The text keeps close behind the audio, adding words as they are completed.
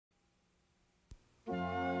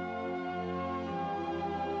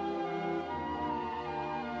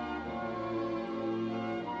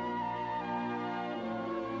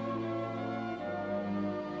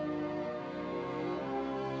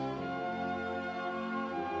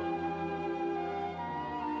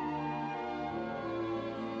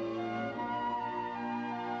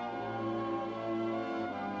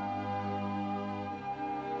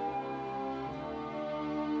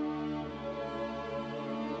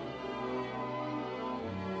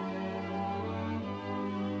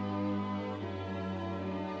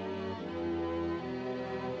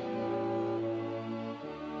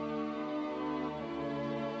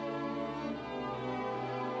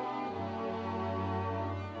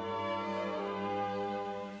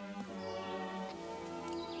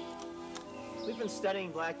been studying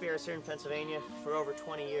black bears here in Pennsylvania for over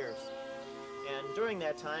 20 years. And during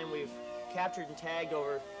that time, we've captured and tagged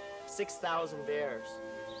over 6,000 bears.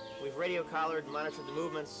 We've radio collared and monitored the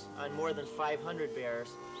movements on more than 500 bears,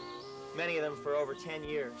 many of them for over 10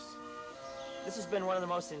 years. This has been one of the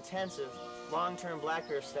most intensive, long-term black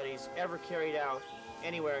bear studies ever carried out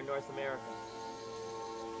anywhere in North America.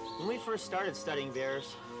 When we first started studying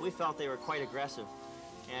bears, we felt they were quite aggressive.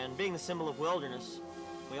 And being the symbol of wilderness,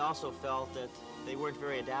 we also felt that they weren't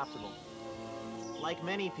very adaptable. Like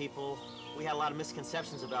many people, we had a lot of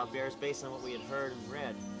misconceptions about bears based on what we had heard and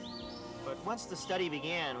read. But once the study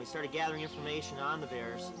began, we started gathering information on the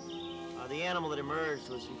bears. The animal that emerged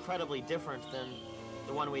was incredibly different than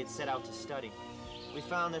the one we had set out to study. We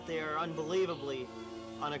found that they are unbelievably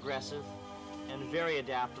unaggressive and very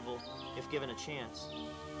adaptable if given a chance.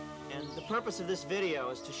 And the purpose of this video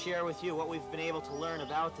is to share with you what we've been able to learn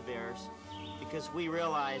about the bears, because we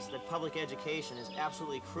realize that public education is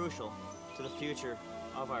absolutely crucial to the future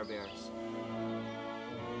of our bears.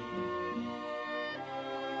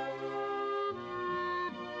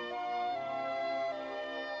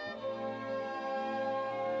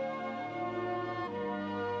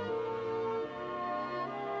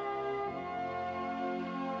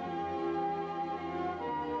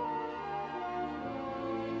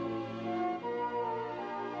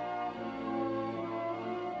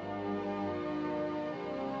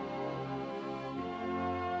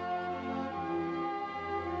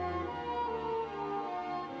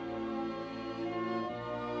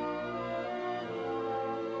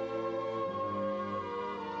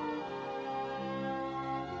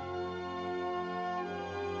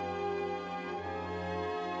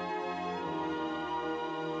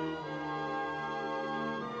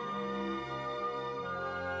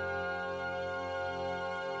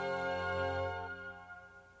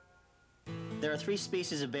 There are three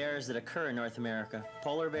species of bears that occur in North America: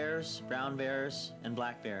 polar bears, brown bears, and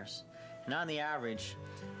black bears. And on the average,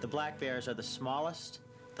 the black bears are the smallest,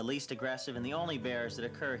 the least aggressive, and the only bears that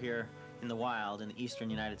occur here in the wild in the eastern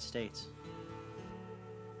United States.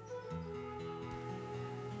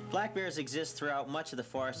 Black bears exist throughout much of the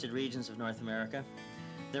forested regions of North America.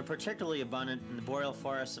 They're particularly abundant in the boreal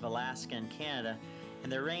forests of Alaska and Canada,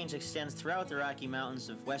 and their range extends throughout the Rocky Mountains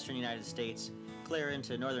of western United States, clear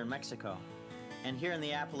into northern Mexico. And here in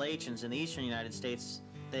the Appalachians in the eastern United States,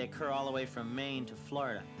 they occur all the way from Maine to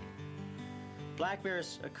Florida. Black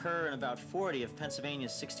bears occur in about 40 of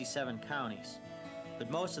Pennsylvania's 67 counties, but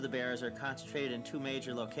most of the bears are concentrated in two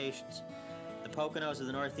major locations: the Poconos of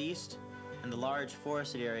the Northeast and the large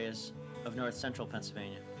forested areas of north central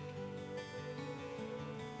Pennsylvania.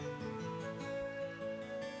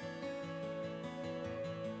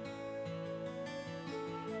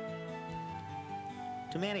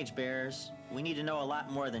 To manage bears, we need to know a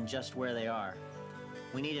lot more than just where they are.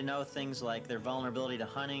 We need to know things like their vulnerability to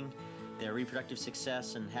hunting, their reproductive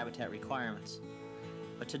success, and habitat requirements.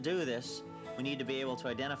 But to do this, we need to be able to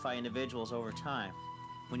identify individuals over time.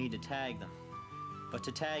 We need to tag them. But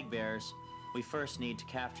to tag bears, we first need to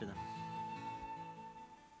capture them.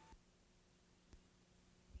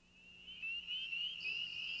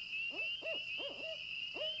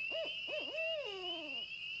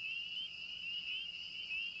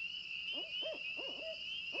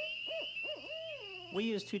 We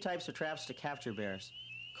use two types of traps to capture bears: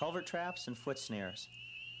 culvert traps and foot snares.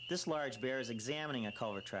 This large bear is examining a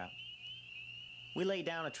culvert trap. We lay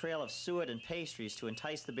down a trail of suet and pastries to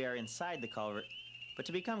entice the bear inside the culvert, but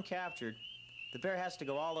to become captured, the bear has to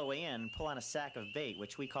go all the way in and pull on a sack of bait,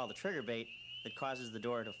 which we call the trigger bait, that causes the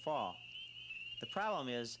door to fall. The problem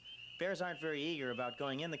is, bears aren't very eager about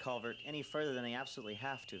going in the culvert any further than they absolutely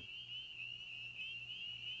have to.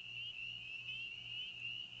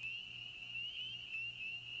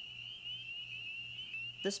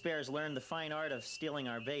 This bear has learned the fine art of stealing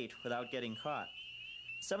our bait without getting caught.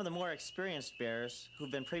 Some of the more experienced bears,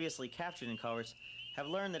 who've been previously captured in culverts, have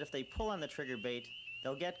learned that if they pull on the trigger bait,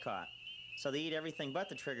 they'll get caught. So they eat everything but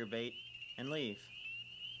the trigger bait and leave.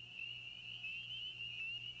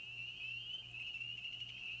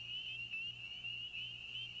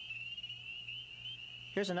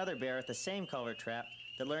 Here's another bear at the same culvert trap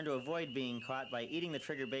that learned to avoid being caught by eating the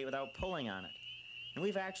trigger bait without pulling on it. And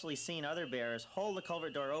we've actually seen other bears hold the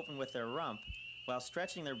culvert door open with their rump while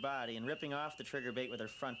stretching their body and ripping off the trigger bait with their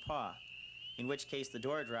front paw, in which case the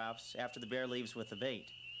door drops after the bear leaves with the bait.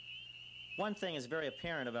 One thing is very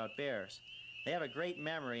apparent about bears: they have a great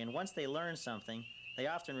memory, and once they learn something, they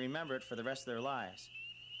often remember it for the rest of their lives.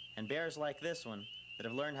 And bears like this one, that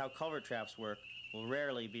have learned how culvert traps work, will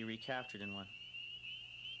rarely be recaptured in one.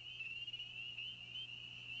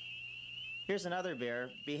 Here's another bear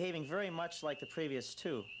behaving very much like the previous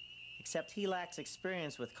two, except he lacks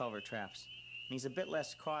experience with culvert traps, and he's a bit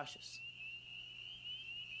less cautious.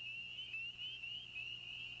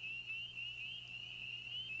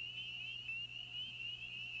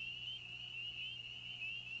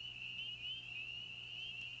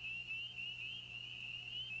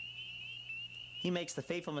 He makes the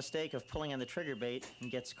fateful mistake of pulling on the trigger bait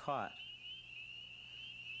and gets caught.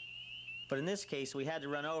 But in this case, we had to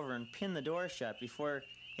run over and pin the door shut before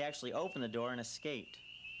he actually opened the door and escaped.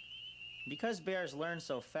 Because bears learn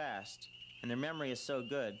so fast, and their memory is so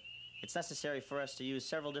good, it's necessary for us to use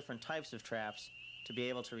several different types of traps to be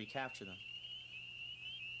able to recapture them.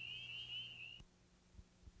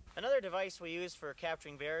 Another device we use for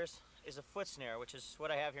capturing bears is a foot snare, which is what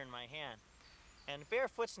I have here in my hand. And bear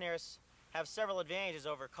foot snares have several advantages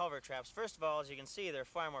over culvert traps. First of all, as you can see, they're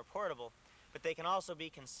far more portable, but they can also be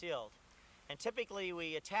concealed. And typically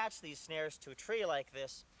we attach these snares to a tree like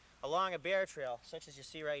this along a bear trail, such as you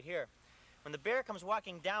see right here. When the bear comes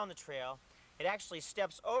walking down the trail, it actually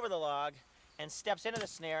steps over the log and steps into the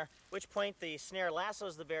snare, at which point the snare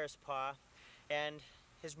lassos the bear's paw, and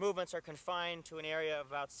his movements are confined to an area of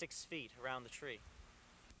about 6 feet around the tree.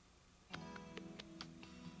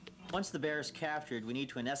 Once the bear is captured, we need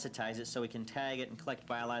to anesthetize it so we can tag it and collect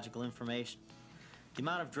biological information. The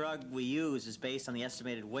amount of drug we use is based on the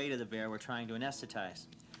estimated weight of the bear we're trying to anesthetize.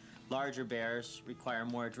 Larger bears require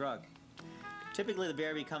more drug. Typically, the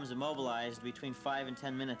bear becomes immobilized between 5 and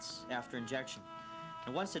 10 minutes after injection.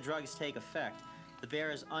 And once the drugs take effect, the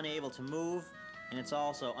bear is unable to move, and it's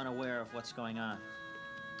also unaware of what's going on.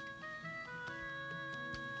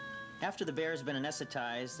 After the bear has been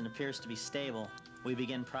anesthetized and appears to be stable, we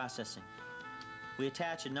begin processing. We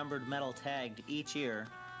attach a numbered metal tag to each ear,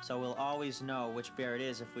 so we'll always know which bear it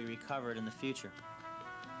is if we recover it in the future.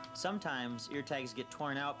 Sometimes ear tags get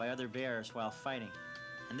torn out by other bears while fighting,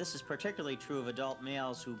 and this is particularly true of adult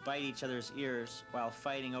males who bite each other's ears while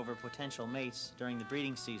fighting over potential mates during the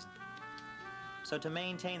breeding season. So to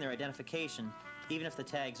maintain their identification, even if the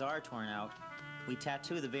tags are torn out, we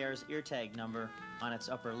tattoo the bear's ear tag number on its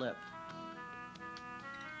upper lip.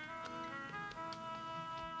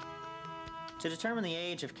 To determine the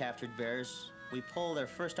age of captured bears, we pull their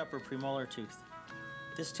first upper premolar tooth.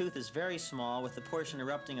 This tooth is very small, with the portion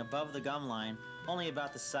erupting above the gum line only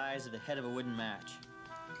about the size of the head of a wooden match.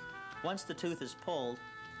 Once the tooth is pulled,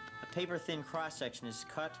 a paper-thin cross-section is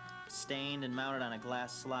cut, stained, and mounted on a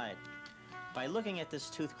glass slide. By looking at this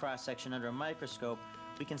tooth cross-section under a microscope,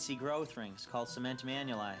 we can see growth rings called cementum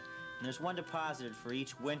annuli, and there's one deposited for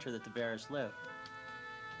each winter that the bears live.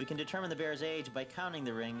 We can determine the bear's age by counting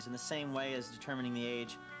the rings in the same way as determining the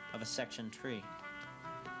age of a sectioned tree.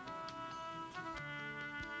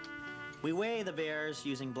 We weigh the bears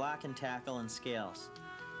using block and tackle and scales.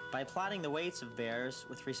 By plotting the weights of bears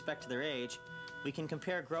with respect to their age, we can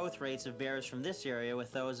compare growth rates of bears from this area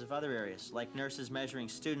with those of other areas, like nurses measuring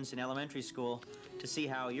students in elementary school to see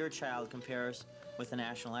how your child compares with the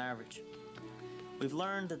national average. We've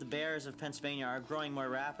learned that the bears of Pennsylvania are growing more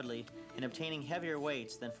rapidly and obtaining heavier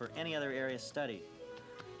weights than for any other area studied.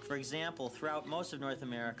 For example, throughout most of North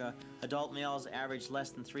America, adult males average less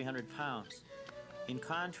than 300 pounds. In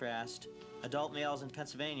contrast, adult males in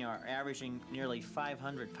Pennsylvania are averaging nearly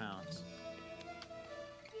 500 pounds.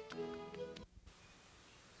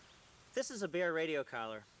 This is a bear radio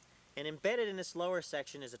collar, and embedded in this lower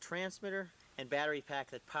section is a transmitter and battery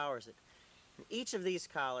pack that powers it. And each of these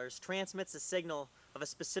collars transmits a signal of a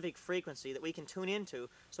specific frequency that we can tune into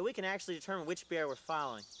so we can actually determine which bear we're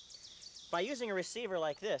following. By using a receiver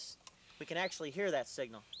like this, we can actually hear that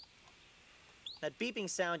signal. That beeping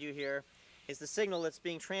sound you hear is the signal that's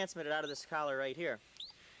being transmitted out of this collar right here.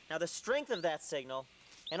 Now the strength of that signal,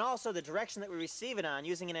 and also the direction that we receive it on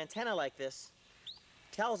using an antenna like this,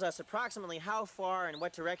 tells us approximately how far and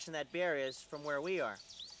what direction that bear is from where we are.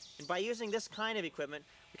 And by using this kind of equipment,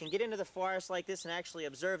 we can get into the forest like this and actually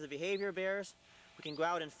observe the behavior of bears. We can go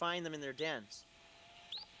out and find them in their dens.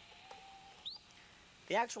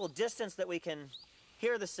 The actual distance that we can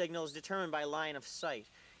hear the signal is determined by line of sight.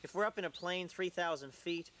 If we're up in a plane 3,000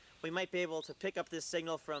 feet, we might be able to pick up this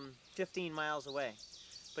signal from 15 miles away.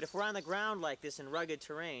 But if we're on the ground like this in rugged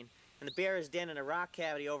terrain, and the bear is den in a rock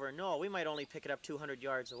cavity over a knoll, we might only pick it up 200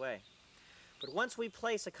 yards away. But once we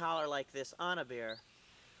place a collar like this on a bear,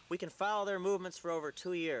 we can follow their movements for over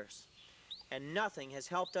 2 years. And nothing has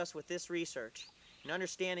helped us with this research in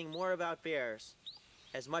understanding more about bears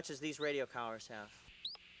as much as these radio collars have.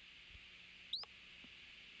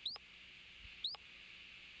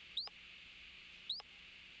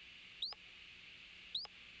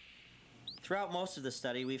 Throughout most of the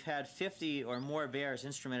study, we've had 50 or more bears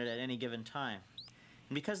instrumented at any given time.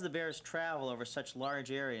 And because the bears travel over such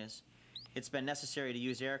large areas, it's been necessary to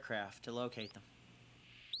use aircraft to locate them.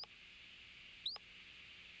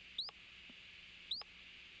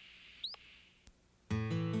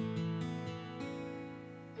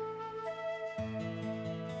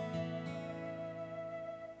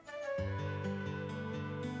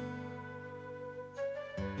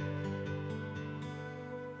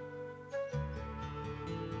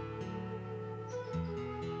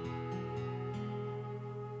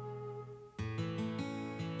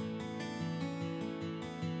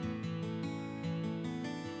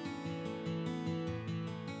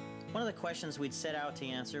 One of the questions we'd set out to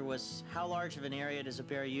answer was, how large of an area does a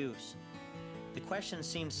bear use? The question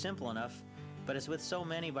seemed simple enough, but as with so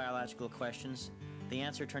many biological questions, the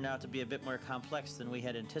answer turned out to be a bit more complex than we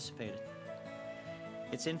had anticipated.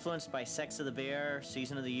 It's influenced by sex of the bear,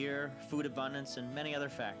 season of the year, food abundance, and many other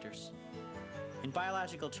factors. In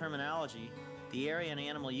biological terminology, the area an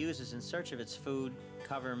animal uses in search of its food,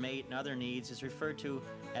 cover, mate, and other needs is referred to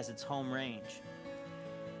as its home range.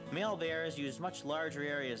 Male bears use much larger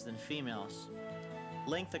areas than females.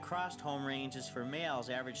 Length across home ranges for males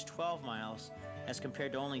average 12 miles as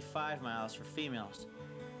compared to only 5 miles for females.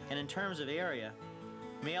 And in terms of area,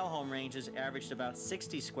 male home ranges averaged about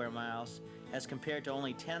 60 square miles as compared to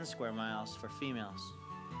only 10 square miles for females.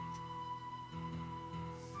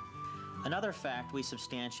 Another fact we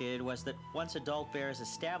substantiated was that once adult bears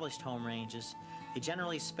established home ranges, they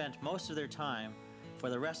generally spent most of their time for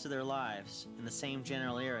the rest of their lives in the same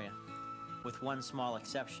general area, with one small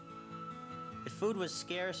exception. If food was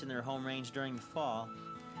scarce in their home range during the fall,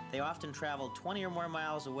 they often traveled 20 or more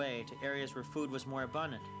miles away to areas where food was more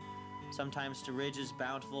abundant, sometimes to ridges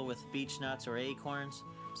bountiful with beech nuts or acorns,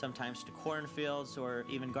 sometimes to cornfields or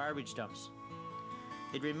even garbage dumps.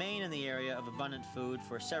 They'd remain in the area of abundant food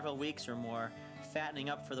for several weeks or more, fattening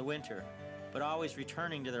up for the winter, but always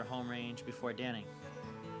returning to their home range before denning.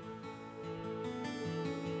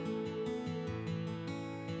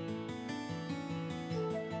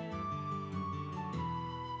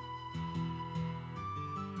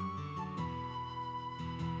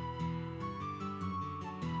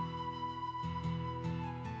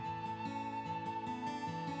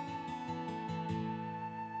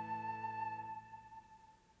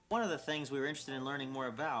 One of the things we were interested in learning more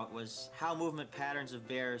about was how movement patterns of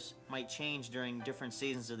bears might change during different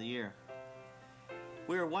seasons of the year.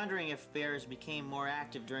 We were wondering if bears became more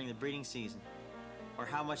active during the breeding season, or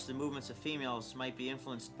how much the movements of females might be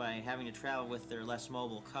influenced by having to travel with their less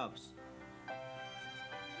mobile cubs.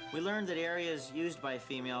 We learned that areas used by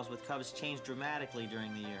females with cubs change dramatically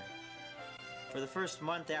during the year. For the first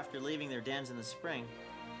month after leaving their dens in the spring,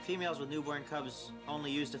 females with newborn cubs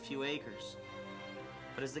only used a few acres.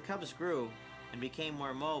 But as the cubs grew and became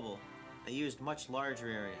more mobile, they used much larger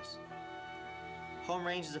areas. Home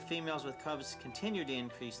ranges of females with cubs continued to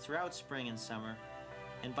increase throughout spring and summer,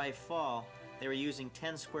 and by fall, they were using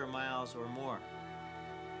 10 square miles or more.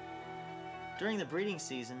 During the breeding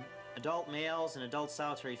season, adult males and adult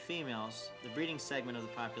solitary females, the breeding segment of the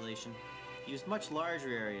population, used much larger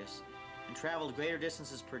areas and traveled greater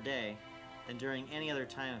distances per day than during any other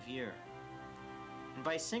time of year. And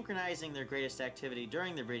by synchronizing their greatest activity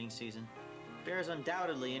during the breeding season, bears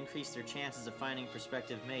undoubtedly increase their chances of finding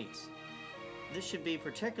prospective mates. This should be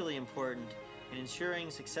particularly important in ensuring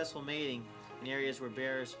successful mating in areas where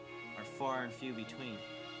bears are far and few between.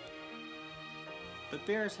 But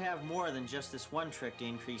bears have more than just this one trick to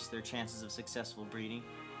increase their chances of successful breeding.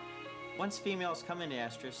 Once females come into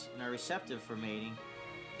estrus and are receptive for mating,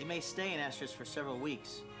 they may stay in estrus for several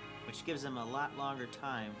weeks, which gives them a lot longer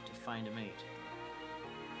time to find a mate.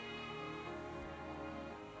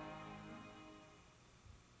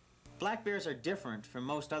 Black bears are different from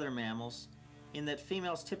most other mammals in that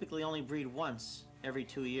females typically only breed once every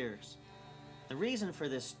 2 years. The reason for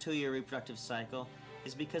this 2-year reproductive cycle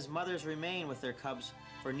is because mothers remain with their cubs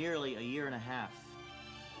for nearly a year and a half.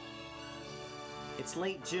 It's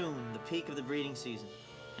late June, the peak of the breeding season,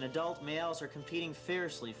 and adult males are competing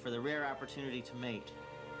fiercely for the rare opportunity to mate.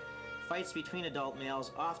 Fights between adult males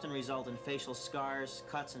often result in facial scars,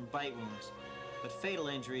 cuts, and bite wounds, but fatal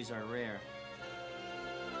injuries are rare.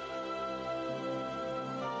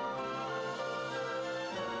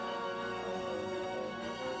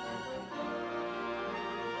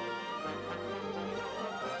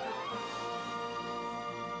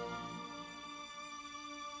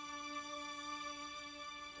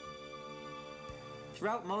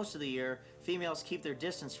 Throughout most of the year, females keep their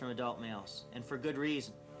distance from adult males, and for good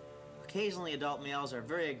reason. Occasionally, adult males are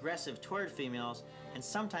very aggressive toward females and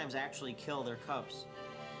sometimes actually kill their cubs.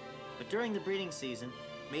 But during the breeding season,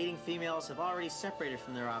 mating females have already separated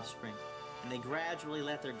from their offspring, and they gradually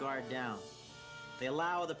let their guard down. They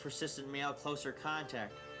allow the persistent male closer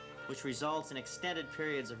contact, which results in extended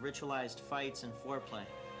periods of ritualized fights and foreplay.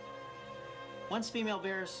 Once female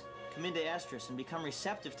bears come into estrus and become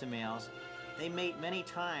receptive to males, they mate many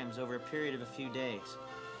times over a period of a few days.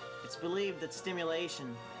 It's believed that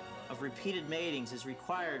stimulation of repeated matings is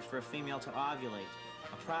required for a female to ovulate,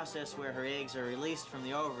 a process where her eggs are released from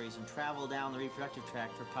the ovaries and travel down the reproductive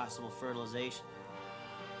tract for possible fertilization.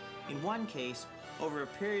 In one case, over a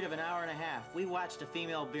period of an hour and a half, we watched a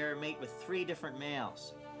female bear mate with 3 different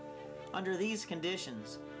males. Under these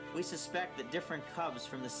conditions, we suspect that different cubs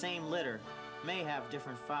from the same litter may have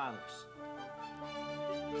different fathers.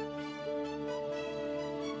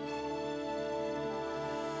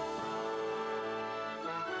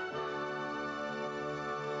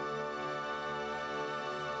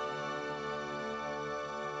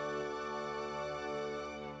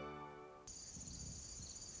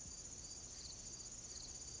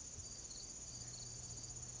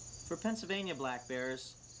 For Pennsylvania black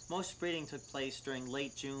bears, most breeding took place during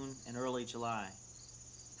late June and early July.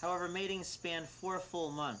 However, matings spanned 4 full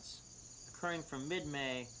months, occurring from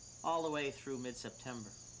mid-May all the way through mid-September.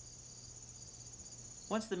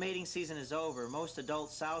 Once the mating season is over, most adult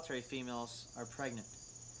solitary females are pregnant,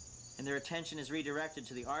 and their attention is redirected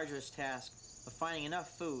to the arduous task of finding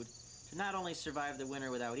enough food to not only survive the winter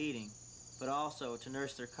without eating, but also to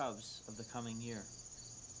nurse their cubs of the coming year.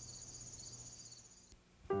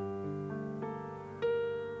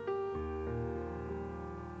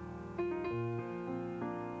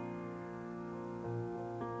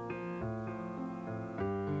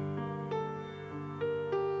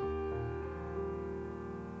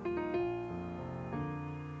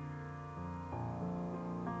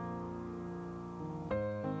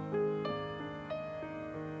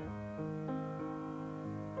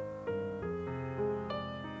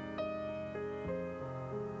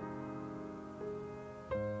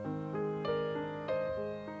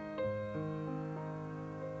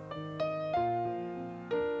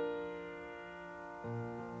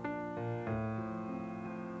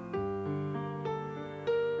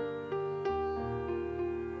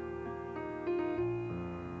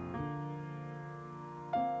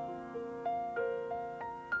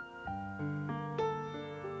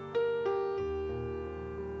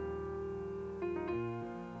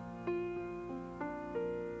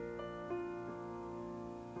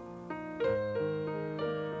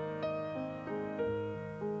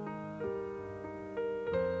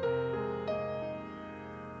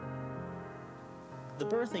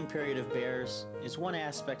 The birthing period of bears is one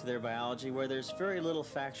aspect of their biology where there's very little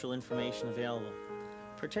factual information available,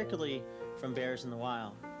 particularly from bears in the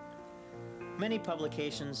wild. Many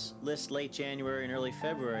publications list late January and early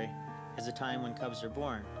February as a time when cubs are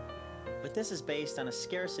born, but this is based on a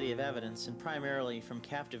scarcity of evidence and primarily from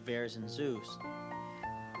captive bears in zoos.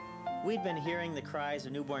 We'd been hearing the cries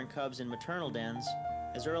of newborn cubs in maternal dens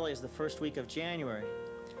as early as the first week of January,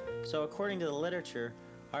 so according to the literature,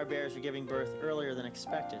 our bears are giving birth earlier than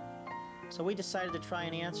expected. So we decided to try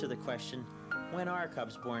and answer the question, when are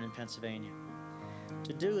cubs born in Pennsylvania?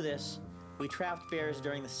 To do this, we trapped bears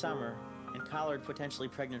during the summer and collared potentially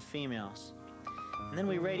pregnant females. And then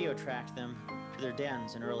we radio tracked them to their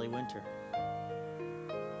dens in early winter.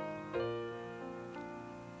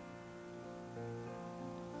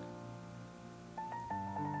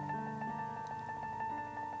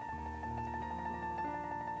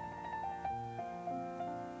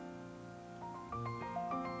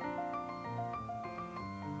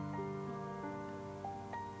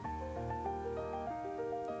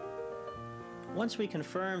 Once we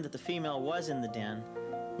confirmed that the female was in the den,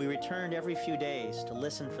 we returned every few days to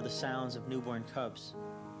listen for the sounds of newborn cubs.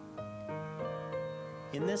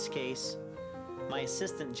 In this case, my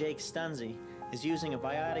assistant Jake Stunzy is using a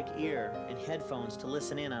biotic ear and headphones to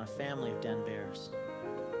listen in on a family of den bears.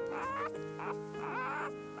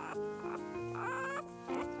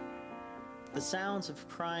 The sounds of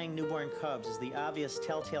crying newborn cubs is the obvious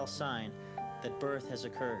telltale sign that birth has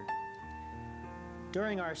occurred.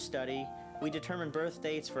 During our study, we determined birth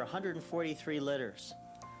dates for 143 litters.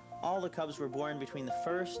 All the cubs were born between the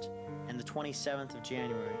 1st and the 27th of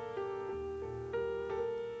January.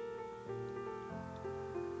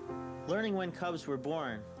 Learning when cubs were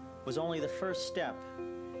born was only the first step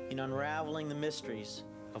in unraveling the mysteries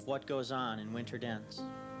of what goes on in winter dens.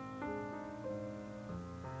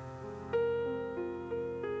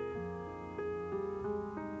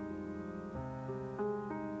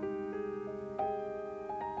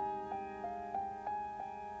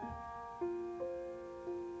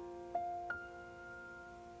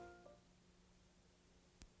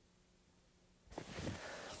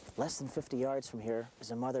 Less than 50 yards from here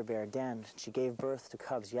is a mother bear den. She gave birth to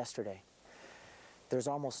cubs yesterday. There's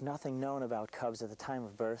almost nothing known about cubs at the time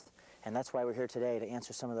of birth, and that's why we're here today, to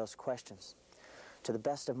answer some of those questions. To the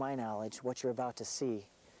best of my knowledge, what you're about to see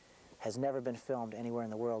has never been filmed anywhere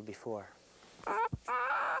in the world before.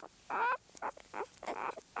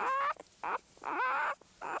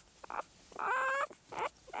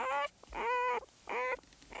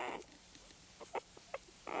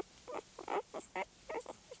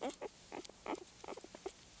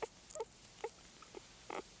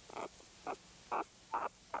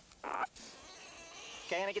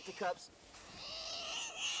 Okay, I'm gonna get the cubs.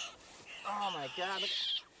 Oh my God, look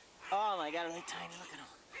at, oh my God, are they tiny? Look at them.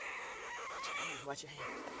 Watch your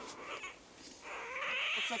hand.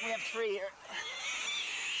 Looks like we have 3 here.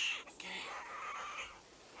 Okay.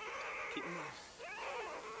 Keep moving.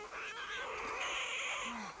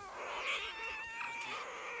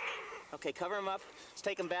 Okay, cover them up. Let's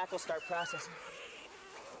take them back. We'll start processing.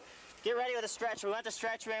 Get ready with a stretcher. We want the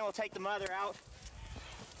stretcher in. We'll take the mother out.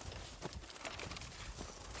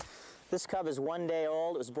 This cub is 1 day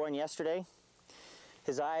old. It was born yesterday.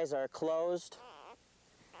 His eyes are closed.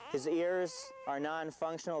 His ears are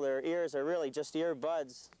non-functional. Their ears are really just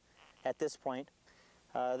earbuds at this point.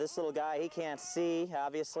 This little guy, he can't see,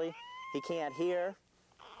 obviously. He can't hear.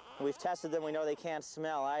 We've tested them. We know they can't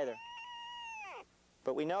smell either.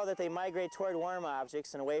 But we know that they migrate toward warm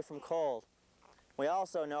objects and away from cold. We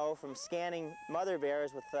also know from scanning mother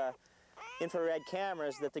bears with infrared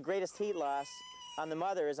cameras that the greatest heat loss on the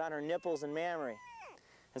mother is on her nipples and mammary.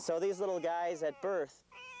 And so these little guys at birth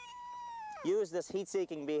use this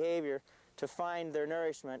heat-seeking behavior to find their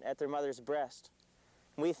nourishment at their mother's breast.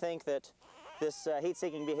 We think that this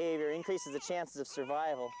heat-seeking behavior increases the chances of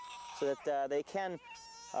survival so that they can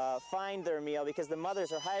find their meal, because the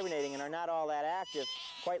mothers are hibernating and are not all that active,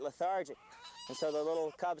 quite lethargic. And so the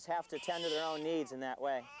little cubs have to tend to their own needs in that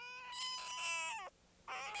way.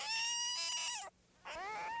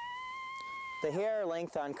 The hair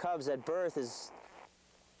length on cubs at birth is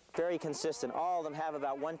very consistent. All of them have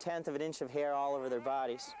about 1/10 of an inch of hair all over their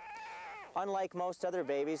bodies. Unlike most other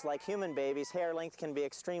babies, like human babies, hair length can be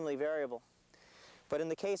extremely variable. But in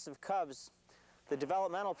the case of cubs, the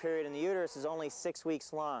developmental period in the uterus is only 6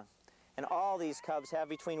 weeks long. And all these cubs have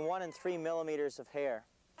between 1 and 3 millimeters of hair.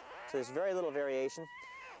 So there's very little variation.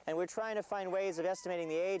 And we're trying to find ways of estimating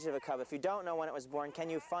the age of a cub. If you don't know when it was born,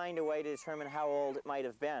 can you find a way to determine how old it might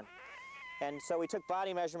have been? And so we took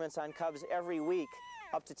body measurements on cubs every week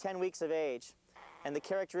up to 10 weeks of age. And the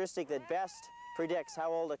characteristic that best predicts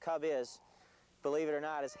how old a cub is, believe it or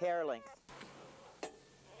not, is hair length.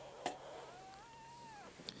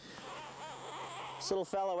 This little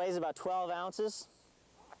fellow weighs about 12 ounces.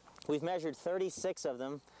 We've measured 36 of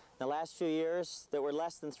them in the last few years that were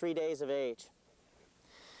less than 3 days of age.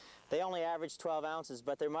 They only average 12 ounces,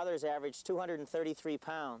 but their mothers average 233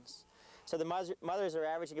 pounds. So the mothers are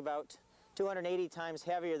averaging about 280 times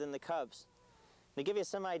heavier than the cubs. To give you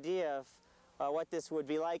some idea of what this would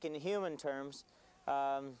be like in human terms,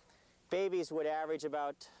 babies would average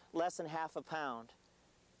about less than half a pound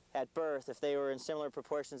at birth if they were in similar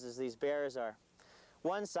proportions as these bears are.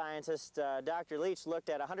 One scientist, Dr. Leach, looked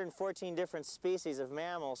at 114 different species of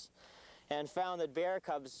mammals and found that bear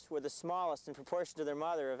cubs were the smallest in proportion to their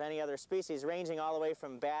mother of any other species, ranging all the way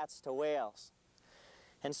from bats to whales.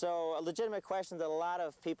 And so a legitimate question that a lot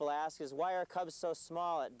of people ask is, why are cubs so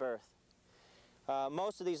small at birth?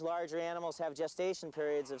 Most of these larger animals have gestation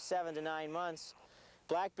periods of 7 to 9 months.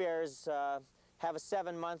 Black bears have a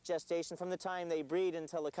 7-month gestation from the time they breed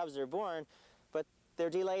until the cubs are born, but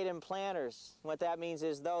they're delayed implanters. What that means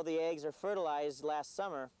is, though the eggs are fertilized last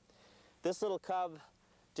summer, this little cub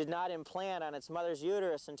did not implant on its mother's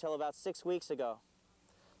uterus until about 6 weeks ago.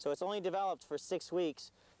 So it's only developed for 6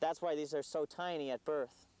 weeks. That's why these are so tiny at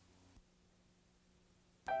birth.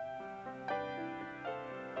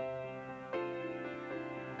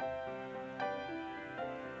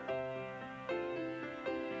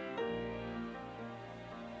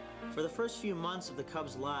 For the first few months of the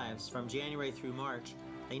cubs' lives, from January through March,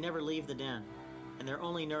 they never leave the den, and their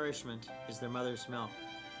only nourishment is their mother's milk.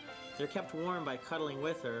 They're kept warm by cuddling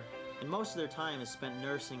with her, and most of their time is spent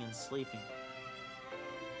nursing and sleeping.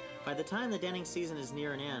 By the time the denning season is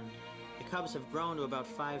near an end, the cubs have grown to about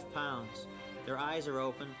 5 pounds. Their eyes are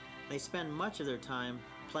open, and they spend much of their time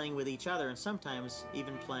playing with each other and sometimes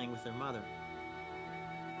even playing with their mother.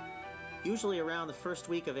 Usually around the first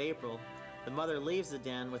week of April, the mother leaves the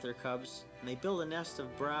den with her cubs, and they build a nest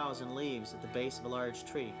of browse and leaves at the base of a large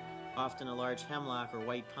tree, often a large hemlock or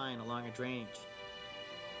white pine along a drainage.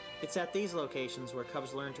 It's at these locations where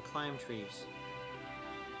cubs learn to climb trees.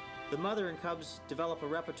 The mother and cubs develop a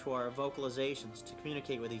repertoire of vocalizations to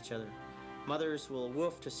communicate with each other. Mothers will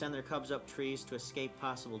woof to send their cubs up trees to escape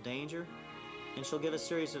possible danger, and she'll give a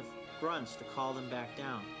series of grunts to call them back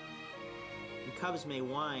down. And cubs may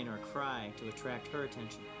whine or cry to attract her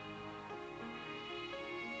attention.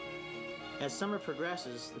 As summer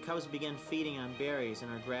progresses, the cubs begin feeding on berries and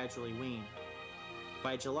are gradually weaned.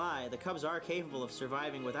 By July, the cubs are capable of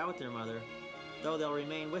surviving without their mother, though they'll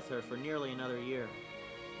remain with her for nearly another year.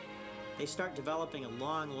 They start developing a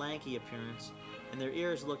long, lanky appearance, and their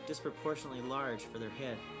ears look disproportionately large for their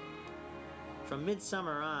head. From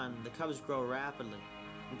midsummer on, the cubs grow rapidly,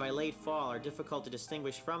 and by late fall are difficult to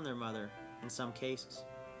distinguish from their mother in some cases.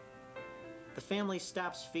 The family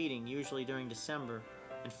stops feeding, usually during December,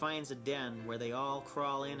 and finds a den where they all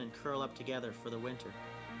crawl in and curl up together for the winter.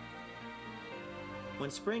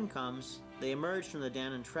 When spring comes, they emerge from the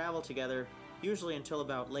den and travel together, usually until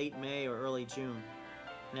about late May or early June.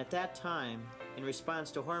 And at that time, in response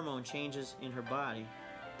to hormone changes in her body,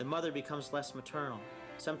 the mother becomes less maternal,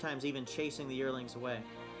 sometimes even chasing the yearlings away.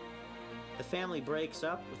 The family breaks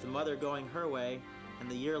up, with the mother going her way and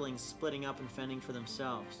the yearlings splitting up and fending for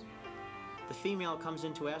themselves. The female comes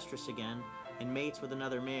into estrus again and mates with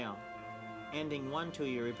another male, ending one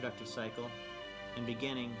 2-year reproductive cycle and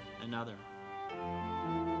beginning another.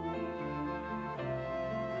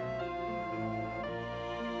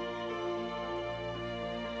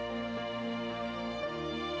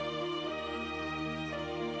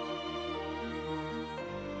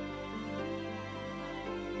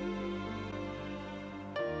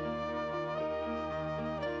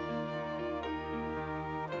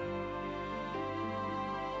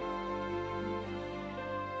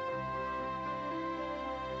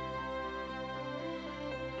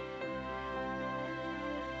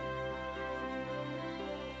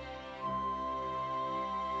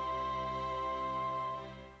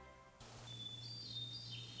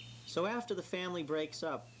 So after the family breaks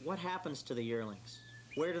up, what happens to the yearlings?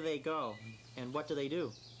 Where do they go? And what do they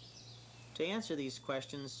do? To answer these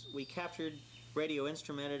questions, we captured, radio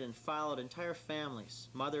instrumented, and followed entire families,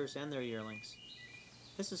 mothers and their yearlings.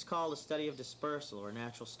 This is called a study of dispersal, or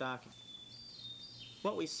natural stocking.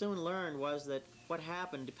 What we soon learned was that what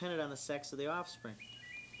happened depended on the sex of the offspring.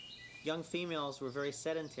 Young females were very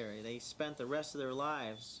sedentary. They spent the rest of their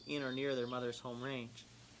lives in or near their mother's home range.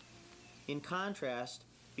 In contrast,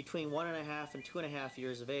 between 1.5 and 2.5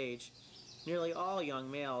 years of age, nearly all young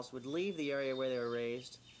males would leave the area where they were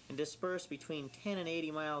raised and disperse between 10 and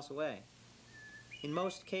 80 miles away. In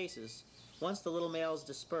most cases, once the little males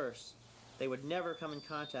disperse, they would never come in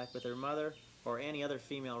contact with their mother or any other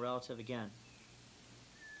female relative again.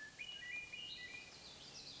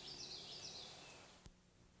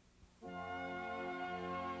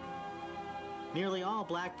 Nearly all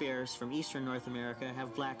black bears from eastern North America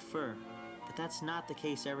have black fur, but that's not the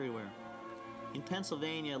case everywhere. In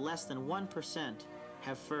Pennsylvania, less than 1%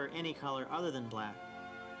 have fur any color other than black.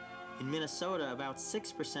 In Minnesota, about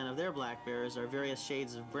 6% of their black bears are various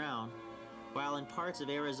shades of brown, while in parts of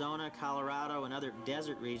Arizona, Colorado, and other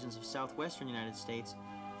desert regions of southwestern United States,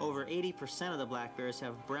 over 80% of the black bears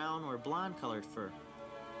have brown or blonde-colored fur.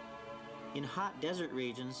 In hot desert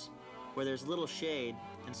regions, where there's little shade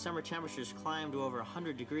and summer temperatures climb to over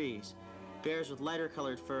 100 degrees, bears with lighter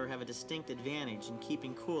colored fur have a distinct advantage in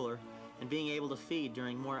keeping cooler and being able to feed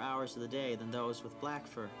during more hours of the day than those with black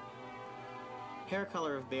fur. Hair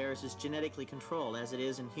color of bears is genetically controlled, as it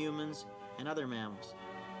is in humans and other mammals,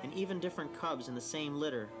 and even different cubs in the same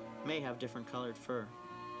litter may have different colored fur.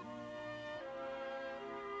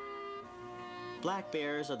 Black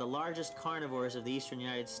bears are the largest carnivores of the eastern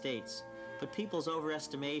United States, but people's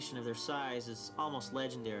overestimation of their size is almost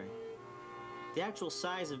legendary. The actual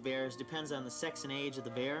size of bears depends on the sex and age of the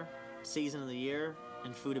bear, season of the year,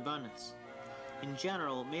 and food abundance. In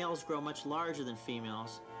general, males grow much larger than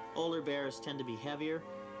females. Older bears tend to be heavier,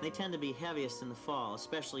 and they tend to be heaviest in the fall,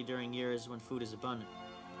 especially during years when food is abundant.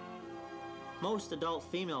 Most adult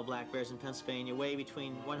female black bears in Pennsylvania weigh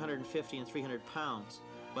between 150 and 300 pounds,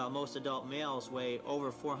 while most adult males weigh over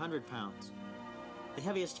 400 pounds. The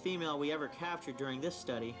heaviest female we ever captured during this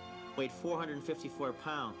study weighed 454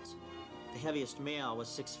 pounds. The heaviest male was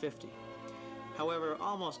 650. However,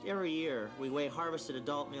 almost every year we weigh harvested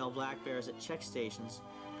adult male black bears at check stations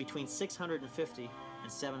between 650 and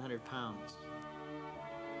 700 pounds.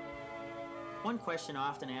 One question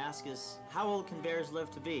often asked is, how old can bears live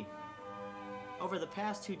to be? Over the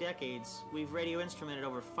past 2 decades, we've radio instrumented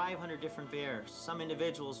over 500 different bears. Some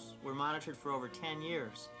individuals were monitored for over 10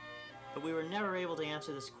 years, but we were never able to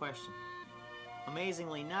answer this question.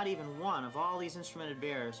 Amazingly, not even one of all these instrumented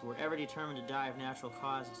bears were ever determined to die of natural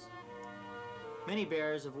causes. Many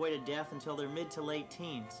bears avoided death until their mid to late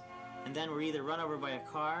teens, and then were either run over by a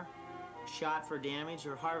car, shot for damage,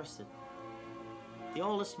 or harvested. The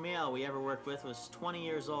oldest male we ever worked with was 20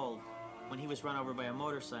 years old when he was run over by a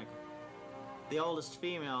motorcycle. The oldest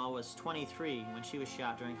female was 23 when she was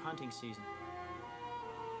shot during hunting season.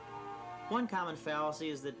 One common fallacy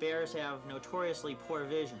is that bears have notoriously poor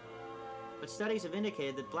vision, but studies have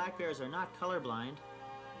indicated that black bears are not colorblind,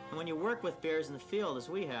 and when you work with bears in the field as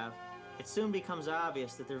we have, it soon becomes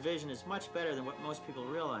obvious that their vision is much better than what most people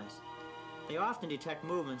realize. They often detect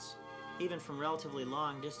movements even from relatively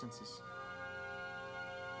long distances.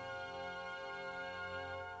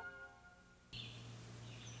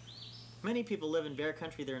 Many people live in bear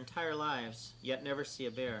country their entire lives, yet never see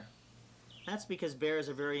a bear. That's because bears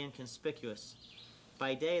are very inconspicuous.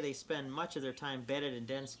 By day, they spend much of their time bedded in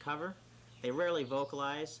dense cover, they rarely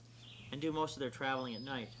vocalize, and do most of their traveling at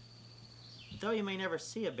night. Though you may never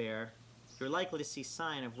see a bear, you're likely to see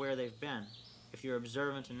sign of where they've been, if you're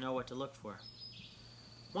observant and know what to look for.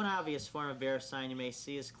 One obvious form of bear sign you may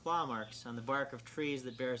see is claw marks on the bark of trees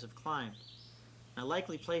that bears have climbed. A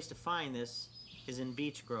likely place to find this is in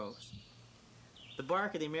beech groves. The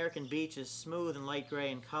bark of the American beech is smooth and light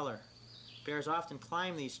gray in color. Bears often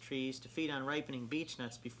climb these trees to feed on ripening beech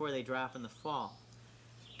nuts before they drop in the fall.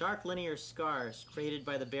 Dark linear scars created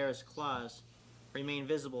by the bear's claws remain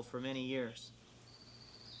visible for many years.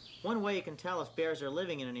 One way you can tell if bears are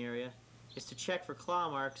living in an area is to check for claw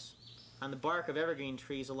marks on the bark of evergreen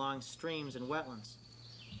trees along streams and wetlands.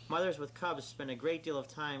 Mothers with cubs spend a great deal of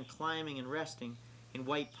time climbing and resting in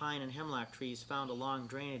white pine and hemlock trees found along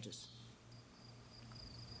drainages.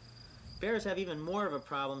 Bears have even more of a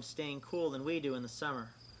problem staying cool than we do in the summer,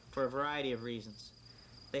 for a variety of reasons.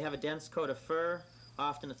 They have a dense coat of fur,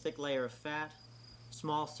 often a thick layer of fat,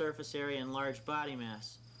 small surface area and large body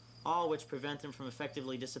mass, all which prevent them from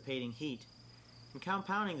effectively dissipating heat. In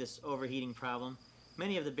compounding this overheating problem,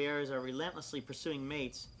 many of the bears are relentlessly pursuing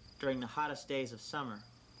mates during the hottest days of summer.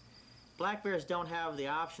 Black bears don't have the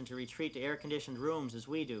option to retreat to air-conditioned rooms as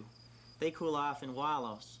we do. They cool off in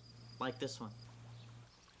wallows, like this one.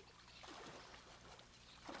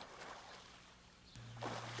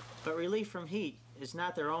 But relief from heat is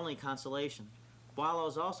not their only consolation.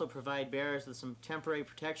 Wallows also provide bears with some temporary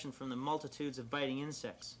protection from the multitudes of biting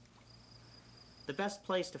insects. The best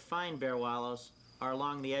place to find bear wallows are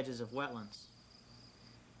along the edges of wetlands.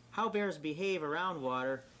 How bears behave around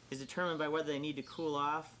water is determined by whether they need to cool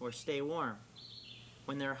off or stay warm.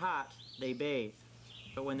 When they're hot, they bathe,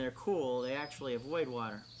 but when they're cool, they actually avoid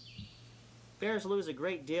water. Bears lose a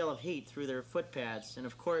great deal of heat through their foot pads, and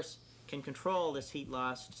of course can control this heat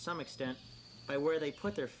loss to some extent by where they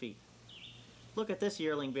put their feet. Look at this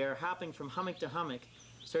yearling bear hopping from hummock to hummock,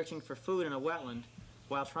 searching for food in a wetland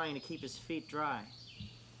while trying to keep his feet dry.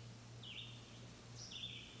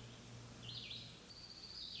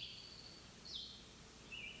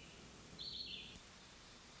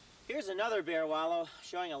 Here's another bear wallow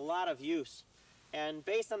showing a lot of use. And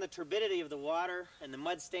based on the turbidity of the water and the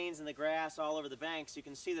mud stains in the grass all over the banks, you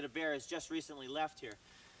can see that a bear has just recently left here.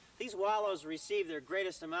 These wallows receive their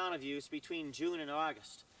greatest amount of use between June and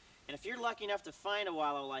August. And if you're lucky enough to find a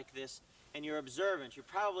wallow like this and you're observant, you're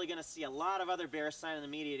probably going to see a lot of other bear sign in the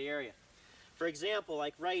immediate area. For example,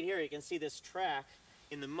 like right here, you can see this track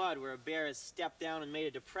in the mud where a bear has stepped down and made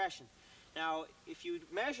a depression. Now, if you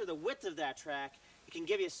measure the width of that track, it can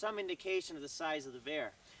give you some indication of the size of the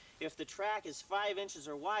bear. If the track is 5 inches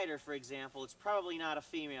or wider, for example, it's probably not a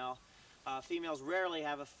female. Females rarely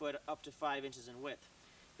have a foot up to 5 inches in width.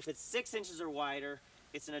 If it's 6 inches or wider,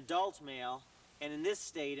 it's an adult male, and in this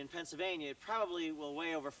state, in Pennsylvania, it probably will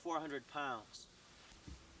weigh over 400 pounds.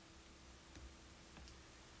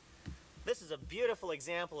 This is a beautiful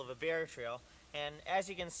example of a bear trail, and as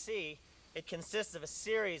you can see, it consists of a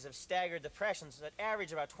series of staggered depressions that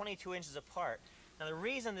average about 22 inches apart. Now, the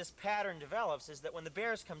reason this pattern develops is that when the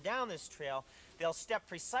bears come down this trail, they'll step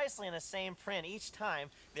precisely in the same print each time.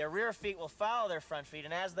 Their rear feet will follow their front feet,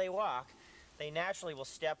 and as they walk, they naturally will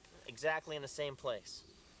step exactly in the same place.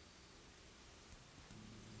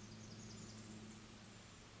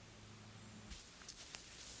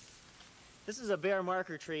 This is a bear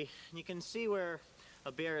marker tree, and you can see where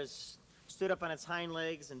a bear has stood up on its hind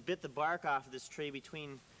legs and bit the bark off of this tree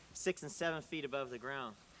between 6 and 7 feet above the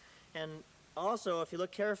ground. And also, if you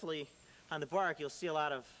look carefully on the bark, you'll see a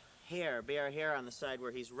lot of hair, bear hair on the side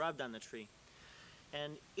where he's rubbed on the tree.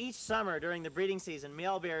 And each summer during the breeding season,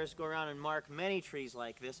 male bears go around and mark many trees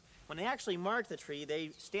like this. When they actually mark the tree,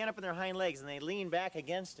 they stand up on their hind legs and they lean back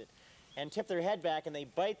against it and tip their head back and they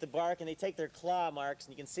bite the bark and they take their claw marks,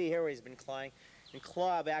 and you can see here where he's been clawing, and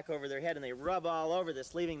claw back over their head, and they rub all over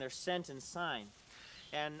this, leaving their scent and sign.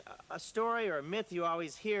 And a story or a myth you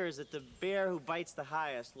always hear is that the bear who bites the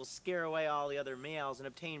highest will scare away all the other males and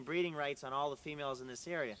obtain breeding rights on all the females in this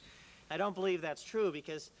area. I don't believe that's true,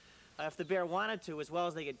 because if the bear wanted to, as well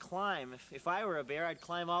as they could climb, if I were a bear, I'd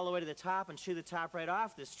climb all the way to the top and chew the top right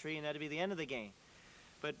off this tree, and that'd be the end of the game.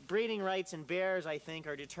 But breeding rights in bears, I think,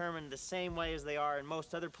 are determined the same way as they are in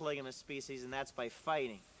most other polygamous species, and that's by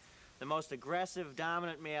fighting. The most aggressive,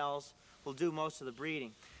 dominant males will do most of the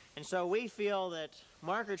breeding. And so we feel that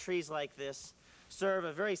marker trees like this serve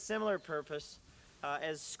a very similar purpose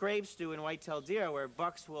as scrapes do in white-tailed deer, where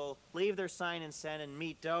bucks will leave their sign and scent and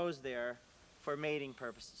meet does there for mating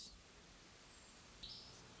purposes.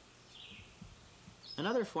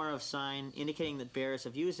 Another form of sign indicating that bears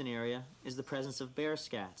have used an area is the presence of bear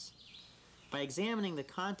scats. By examining the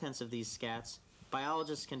contents of these scats,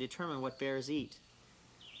 biologists can determine what bears eat.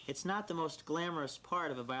 It's not the most glamorous part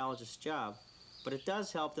of a biologist's job, but it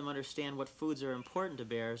does help them understand what foods are important to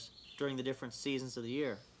bears during the different seasons of the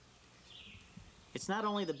year. It's not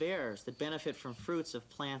only the bears that benefit from fruits of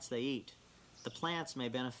plants they eat. The plants may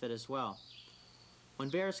benefit as well. When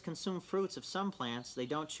bears consume fruits of some plants, they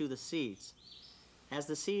don't chew the seeds. As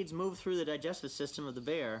the seeds move through the digestive system of the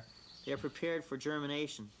bear, they are prepared for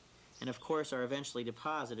germination, and of course are eventually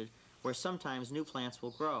deposited, where sometimes new plants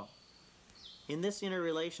will grow. In this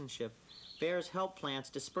interrelationship, bears help plants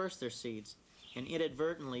disperse their seeds and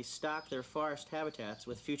inadvertently stock their forest habitats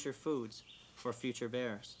with future foods for future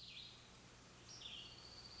bears.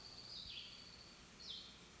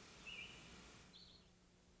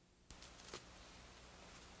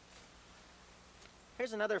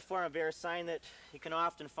 Here's another form of bear sign that you can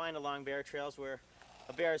often find along bear trails, where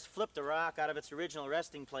a bear has flipped a rock out of its original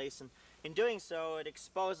resting place, and in doing so it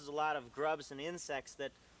exposes a lot of grubs and insects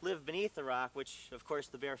that live beneath the rock, which of course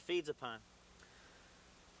the bear feeds upon.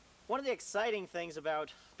 One of the exciting things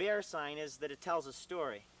about bear sign is that it tells a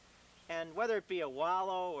story. And whether it be a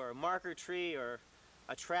wallow or a marker tree or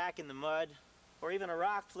a track in the mud or even a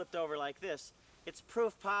rock flipped over like this, it's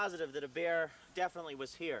proof positive that a bear definitely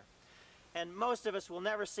was here. And most of us will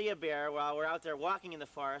never see a bear while we're out there walking in the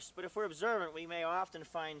forest, but if we're observant, we may often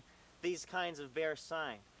find these kinds of bear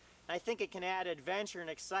sign. And I think it can add adventure and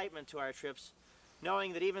excitement to our trips,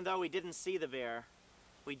 knowing that even though we didn't see the bear,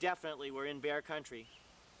 we definitely were in bear country.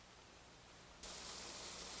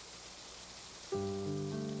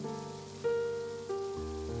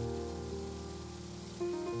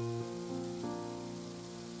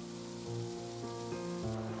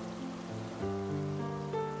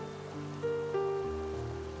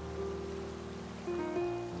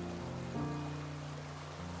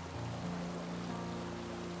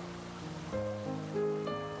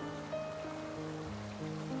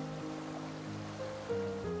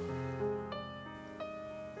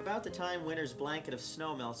 About the time winter's blanket of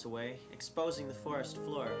snow melts away, exposing the forest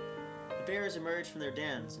floor, the bears emerge from their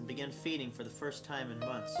dens and begin feeding for the first time in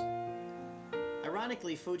months.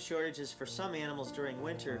 Ironically, food shortages for some animals during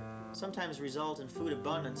winter sometimes result in food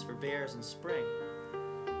abundance for bears in spring.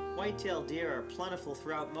 White-tailed deer are plentiful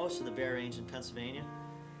throughout most of the bear range in Pennsylvania,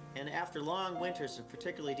 and after long winters of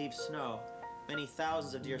particularly deep snow, many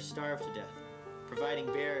thousands of deer starve to death, providing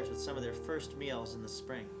bears with some of their first meals in the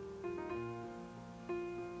spring.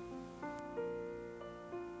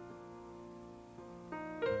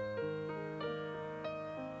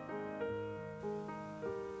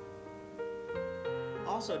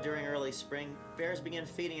 Also during early spring, bears begin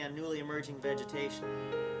feeding on newly emerging vegetation.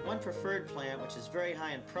 One preferred plant, which is very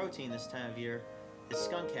high in protein this time of year, is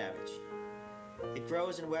skunk cabbage. It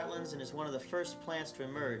grows in wetlands and is one of the first plants to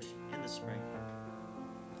emerge in the spring.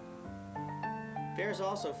 Bears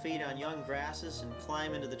also feed on young grasses and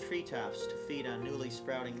climb into the treetops to feed on newly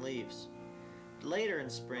sprouting leaves. Later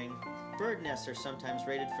in spring, bird nests are sometimes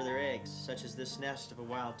raided for their eggs, such as this nest of a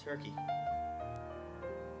wild turkey.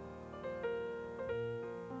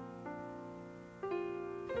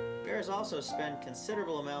 Bears also spend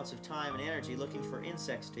considerable amounts of time and energy looking for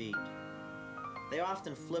insects to eat. They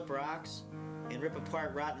often flip rocks and rip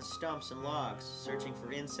apart rotten stumps and logs, searching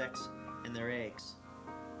for insects and their eggs.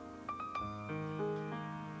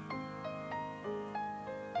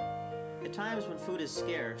 At times when food is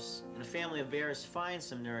scarce and a family of bears finds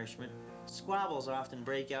some nourishment, squabbles often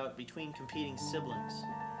break out between competing siblings.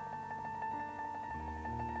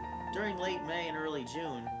 During late May and early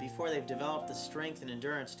June, before they've developed the strength and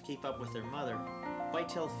endurance to keep up with their mother,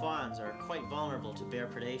 white-tailed fawns are quite vulnerable to bear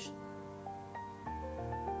predation.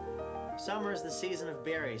 Summer is the season of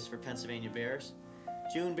berries for Pennsylvania bears.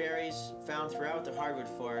 June berries, found throughout the hardwood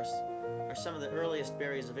forest, are some of the earliest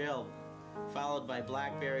berries available. followed by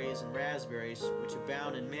blackberries and raspberries, which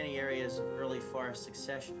abound in many areas of early forest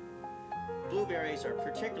succession. Blueberries are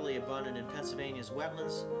particularly abundant in Pennsylvania's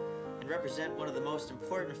wetlands and represent one of the most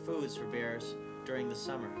important foods for bears during the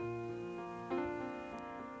summer.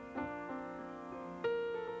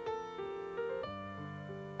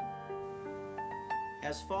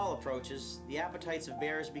 As fall approaches, the appetites of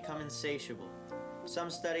bears become insatiable. Some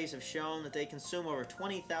studies have shown that they consume over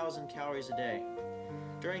 20,000 calories a day.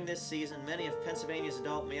 During this season, many of Pennsylvania's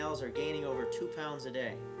adult males are gaining over 2 pounds a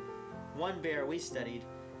day. One bear we studied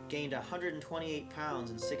gained 128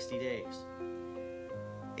 pounds in 60 days.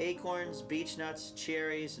 Acorns, beechnuts,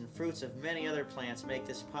 cherries, and fruits of many other plants make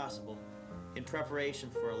this possible in preparation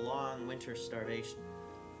for a long winter starvation.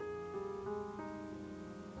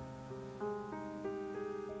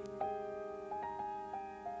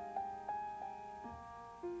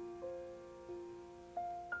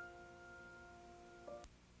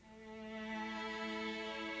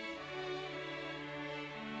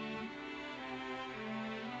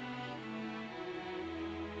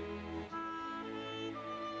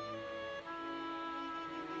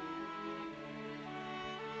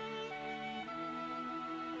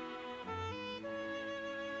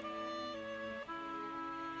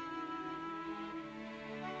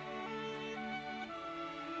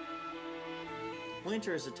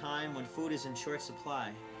 Winter is a time when food is in short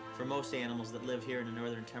supply for most animals that live here in the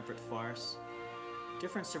northern temperate forests.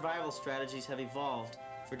 Different survival strategies have evolved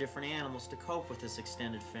for different animals to cope with this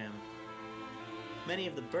extended famine. Many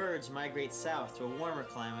of the birds migrate south to a warmer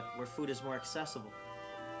climate where food is more accessible.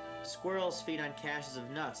 Squirrels feed on caches of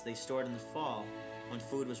nuts they stored in the fall when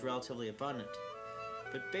food was relatively abundant.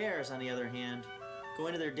 But bears, on the other hand, go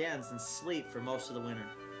into their dens and sleep for most of the winter,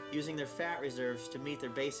 using their fat reserves to meet their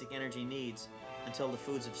basic energy needs until the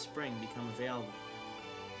foods of spring become available.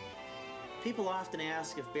 People often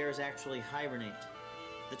ask if bears actually hibernate.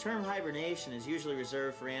 The term hibernation is usually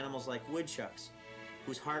reserved for animals like woodchucks,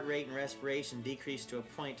 whose heart rate and respiration decrease to a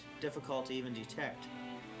point difficult to even detect.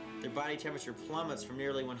 Their body temperature plummets from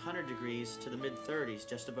nearly 100 degrees to the mid-30s,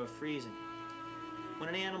 just above freezing. When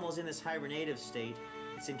an animal is in this hibernative state,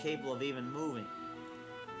 it's incapable of even moving.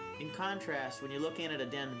 In contrast, when you look in at a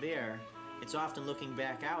denned bear, it's often looking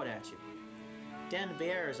back out at you. Denned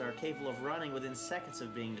bears are capable of running within seconds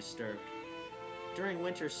of being disturbed. During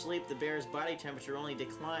winter sleep, the bear's body temperature only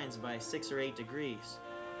declines by 6 or 8 degrees,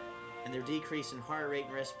 and their decrease in heart rate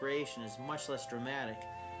and respiration is much less dramatic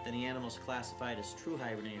than the animals classified as true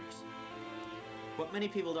hibernators. What many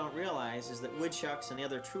people don't realize is that woodchucks and the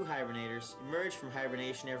other true hibernators emerge from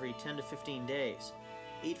hibernation every 10 to 15 days,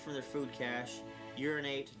 eat from their food cache,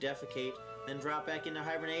 urinate, defecate, then drop back into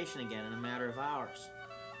hibernation again in a matter of hours.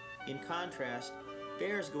 In contrast,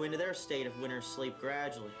 bears go into their state of winter sleep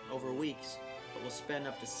gradually, over weeks, but will spend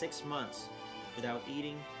up to 6 months without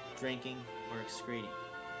eating, drinking, or excreting.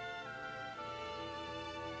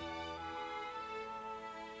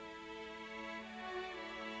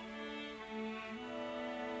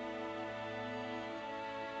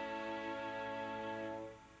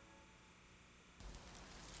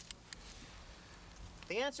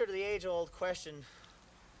 The answer to the age-old question,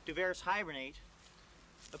 do bears hibernate,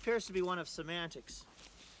 appears to be one of semantics.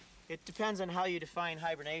 It depends on how you define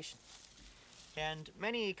hibernation. And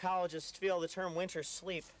many ecologists feel the term winter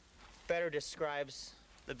sleep better describes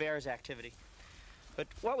the bear's activity. But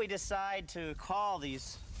what we decide to call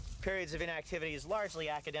these periods of inactivity is largely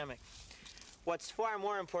academic. What's far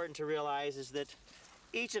more important to realize is that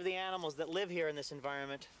each of the animals that live here in this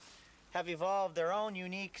environment have evolved their own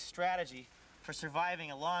unique strategy for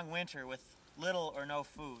surviving a long winter with little or no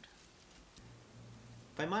food.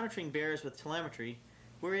 By monitoring bears with telemetry,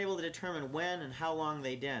 we were able to determine when and how long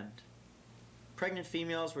they denned. Pregnant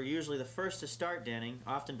females were usually the first to start denning,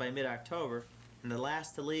 often by mid-October, and the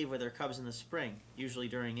last to leave with their cubs in the spring, usually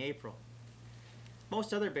during April.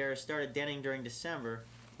 Most other bears started denning during December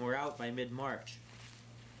and were out by mid-March.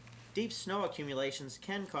 Deep snow accumulations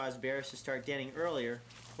can cause bears to start denning earlier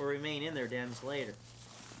or remain in their dens later.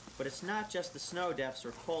 But it's not just the snow depths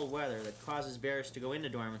or cold weather that causes bears to go into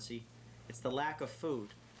dormancy. It's the lack of food,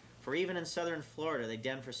 for even in southern Florida they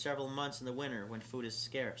den for several months in the winter when food is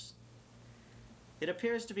scarce. It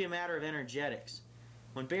appears to be a matter of energetics.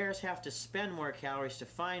 When bears have to spend more calories to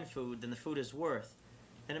find food than the food is worth,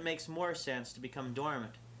 then it makes more sense to become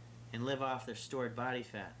dormant and live off their stored body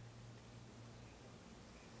fat.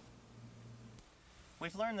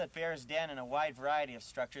 We've learned that bears den in a wide variety of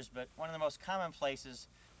structures, but one of the most common places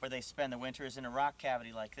where they spend the winter is in a rock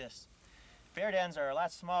cavity like this. Bear dens are a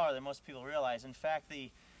lot smaller than most people realize. In fact,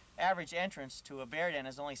 the average entrance to a bear den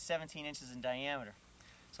is only 17 inches in diameter.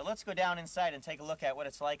 So let's go down inside and take a look at what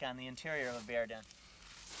it's like on the interior of a bear den.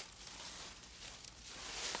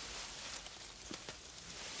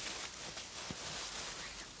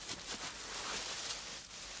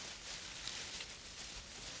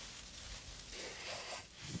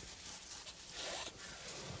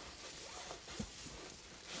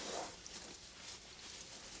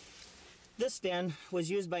 This den was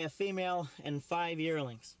used by a female and 5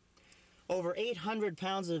 yearlings. Over 800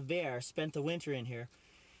 pounds of bear spent the winter in here,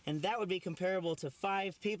 and that would be comparable to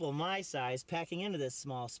 5 people my size packing into this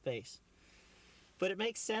small space. But it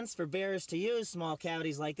makes sense for bears to use small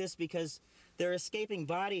cavities like this because their escaping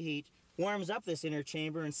body heat warms up this inner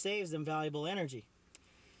chamber and saves them valuable energy.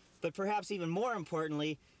 But perhaps even more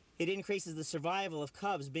importantly, it increases the survival of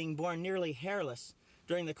cubs being born nearly hairless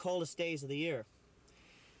during the coldest days of the year.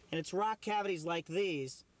 And it's rock cavities like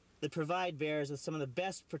these that provide bears with some of the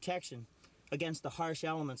best protection against the harsh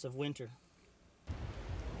elements of winter.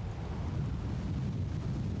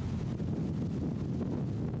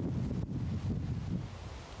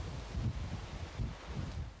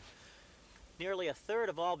 Nearly a third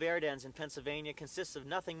of all bear dens in Pennsylvania consists of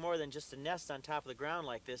nothing more than just a nest on top of the ground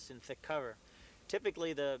like this in thick cover.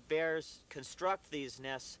 Typically the bears construct these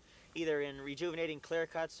nests either in rejuvenating clear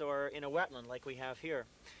cuts or in a wetland like we have here.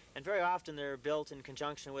 And very often they're built in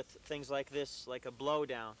conjunction with things like this, like a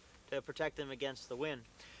blowdown, to protect them against the wind.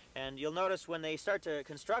 And you'll notice when they start to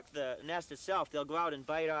construct the nest itself, they'll go out and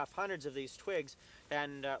bite off hundreds of these twigs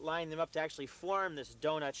and line them up to actually form this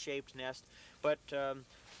donut-shaped nest. But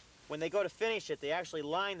when they go to finish it, they actually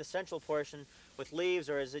line the central portion with leaves,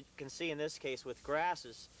 or as you can see in this case, with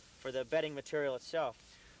grasses for the bedding material itself.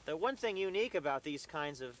 The one thing unique about these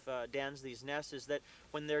kinds of dens, these nests, is that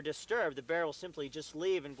when they're disturbed, the bear will simply just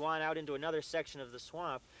leave and go on out into another section of the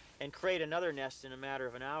swamp and create another nest in a matter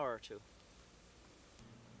of an hour or two.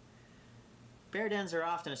 Bear dens are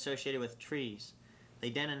often associated with trees. They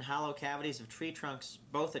den in hollow cavities of tree trunks,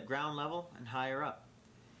 both at ground level and higher up.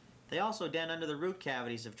 They also den under the root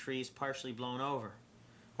cavities of trees partially blown over,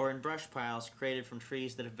 or in brush piles created from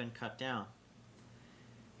trees that have been cut down.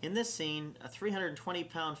 In this scene, a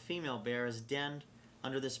 320-pound female bear is denned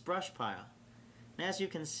under this brush pile. And as you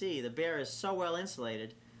can see, the bear is so well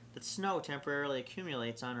insulated that snow temporarily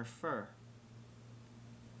accumulates on her fur.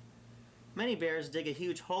 Many bears dig a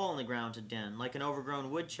huge hole in the ground to den, like an overgrown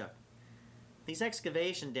woodchuck. These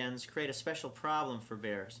excavation dens create a special problem for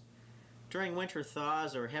bears. During winter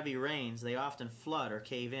thaws or heavy rains, they often flood or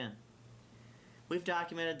cave in. We've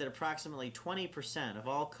documented that approximately 20% of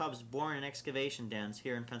all cubs born in excavation dens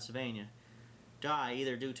here in Pennsylvania die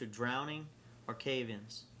either due to drowning or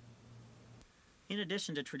cave-ins. In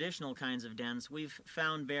addition to traditional kinds of dens, we've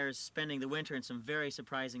found bears spending the winter in some very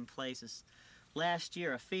surprising places. Last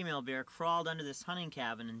year, a female bear crawled under this hunting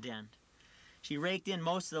cabin and denned. She raked in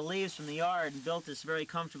most of the leaves from the yard and built this very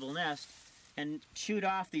comfortable nest and chewed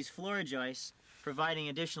off these floor joists, providing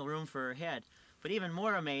additional room for her head. But even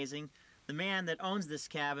more amazing, the man that owns this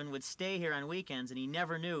cabin would stay here on weekends, and he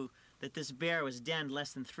never knew that this bear was denned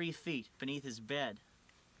less than 3 feet beneath his bed.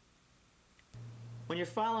 When you're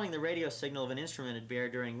following the radio signal of an instrumented bear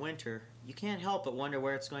during winter, you can't help but wonder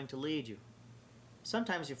where it's going to lead you.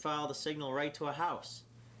 Sometimes you follow the signal right to a house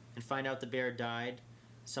and find out the bear died,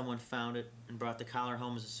 someone found it and brought the collar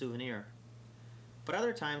home as a souvenir. But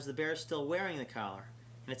other times the bear is still wearing the collar,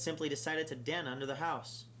 and it simply decided to den under the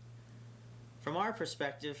house. From our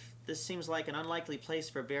perspective, this seems like an unlikely place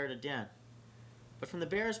for a bear to den. But from the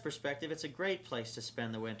bear's perspective, it's a great place to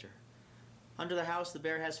spend the winter. Under the house, the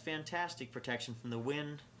bear has fantastic protection from the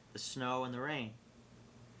wind, the snow, and the rain.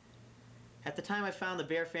 At the time I found the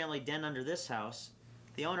bear family den under this house,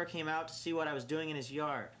 the owner came out to see what I was doing in his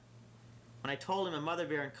yard. When I told him a mother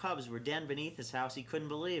bear and cubs were denned beneath his house, he couldn't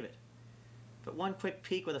believe it. But one quick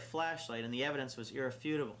peek with a flashlight and the evidence was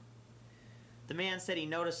irrefutable. The man said he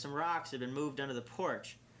noticed some rocks had been moved under the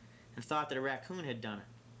porch and thought that a raccoon had done it.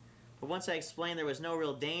 But once I explained there was no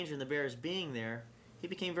real danger in the bears being there, he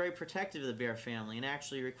became very protective of the bear family and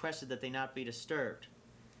actually requested that they not be disturbed.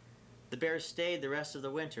 The bears stayed the rest of the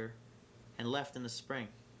winter and left in the spring.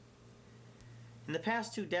 In the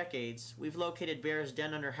past 2 decades, we've located bears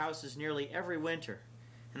denned under houses nearly every winter,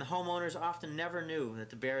 and the homeowners often never knew that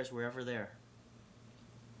the bears were ever there.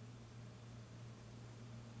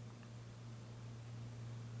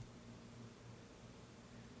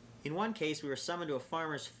 In one case, we were summoned to a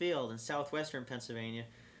farmer's field in southwestern Pennsylvania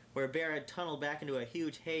where a bear had tunneled back into a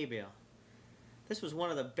huge hay bale. This was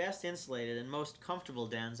one of the best insulated and most comfortable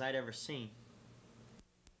dens I'd ever seen.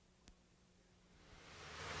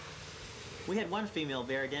 We had one female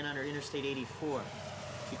bear den under Interstate 84.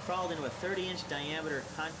 She crawled into a 30-inch diameter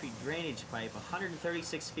concrete drainage pipe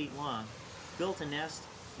 136 feet long, built a nest,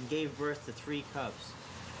 and gave birth to 3 cubs.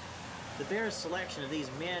 The bear's selection of these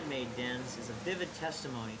man-made dens is a vivid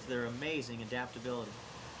testimony to their amazing adaptability.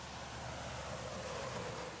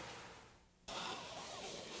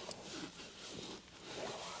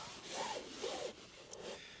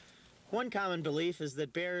 One common belief is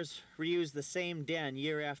that bears reuse the same den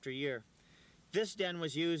year after year. This den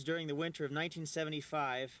was used during the winter of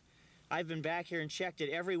 1975. I've been back here and checked it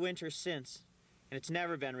every winter since, and it's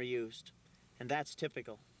never been reused, and that's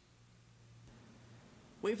typical.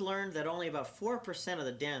 We've learned that only about 4% of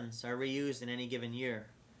the dens are reused in any given year,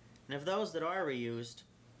 and of those that are reused,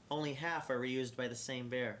 only half are reused by the same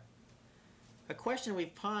bear. A question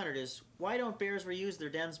we've pondered is, why don't bears reuse their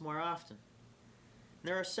dens more often?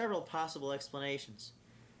 There are several possible explanations.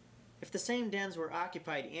 If the same dens were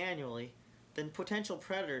occupied annually, then potential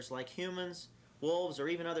predators like humans, wolves, or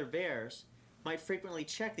even other bears might frequently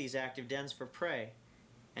check these active dens for prey,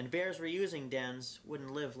 and bears reusing dens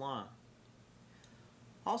wouldn't live long.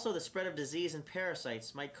 Also, the spread of disease and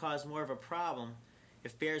parasites might cause more of a problem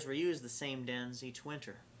if bears reuse the same dens each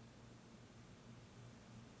winter.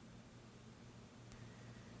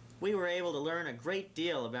 We were able to learn a great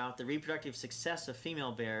deal about the reproductive success of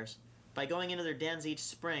female bears by going into their dens each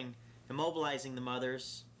spring, immobilizing the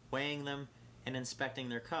mothers, weighing them, and inspecting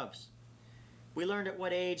their cubs. We learned at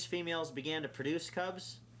what age females began to produce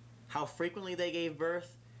cubs, how frequently they gave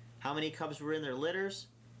birth, how many cubs were in their litters,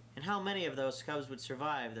 and how many of those cubs would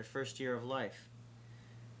survive their first year of life.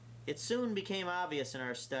 It soon became obvious in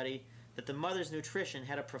our study that the mother's nutrition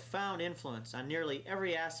had a profound influence on nearly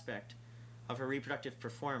every aspect of her reproductive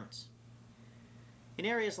performance. In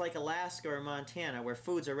areas like Alaska or Montana, where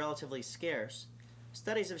foods are relatively scarce,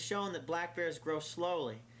 studies have shown that black bears grow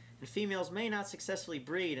slowly, and females may not successfully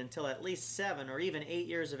breed until at least 7 or even 8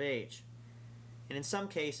 years of age. And in some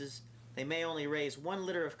cases, they may only raise 1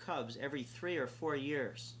 litter of cubs every 3 or 4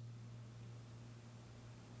 years.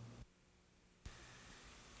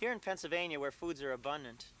 Here in Pennsylvania, where foods are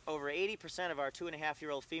abundant, over 80% of our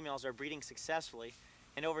 2.5-year-old females are breeding successfully,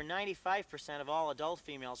 and over 95% of all adult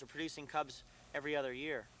females are producing cubs every other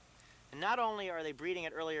year. And not only are they breeding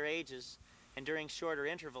at earlier ages and during shorter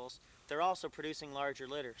intervals, they're also producing larger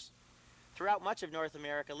litters. Throughout much of North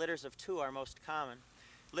America, litters of 2 are most common.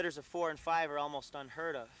 Litters of 4 and 5 are almost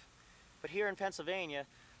unheard of. But here in Pennsylvania,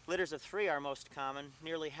 litters of 3 are most common.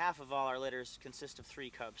 Nearly half of all our litters consist of 3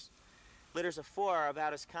 cubs. Litters of 4 are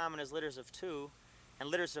about as common as litters of 2, and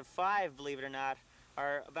litters of 5, believe it or not,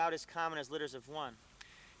 are about as common as litters of 1.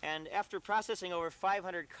 And after processing over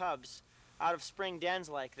 500 cubs out of spring dens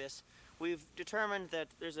like this, we've determined that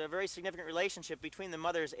there's a very significant relationship between the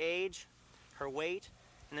mother's age, her weight,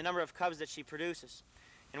 and the number of cubs that she produces.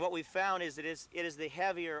 And what we've found is that it is the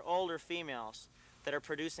heavier, older females that are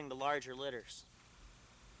producing the larger litters.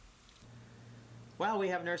 While we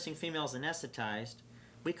have nursing females anesthetized,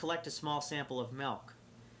 we collect a small sample of milk.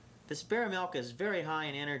 This bear milk is very high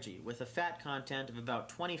in energy, with a fat content of about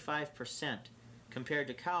 25%, compared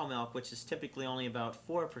to cow milk, which is typically only about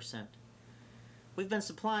 4%. We've been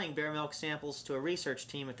supplying bear milk samples to a research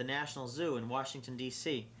team at the National Zoo in Washington,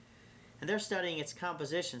 D.C., and they're studying its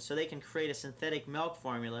composition so they can create a synthetic milk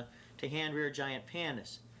formula to hand-rear giant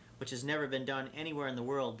pandas, which has never been done anywhere in the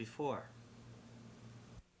world before.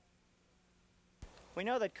 We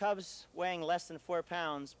know that cubs weighing less than 4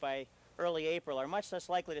 pounds by early April are much less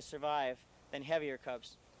likely to survive than heavier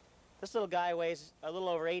cubs. This little guy weighs a little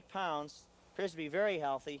over 8 pounds, appears to be very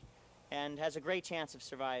healthy, and has a great chance of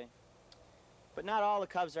surviving. But not all the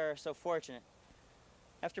cubs are so fortunate.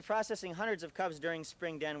 After processing hundreds of cubs during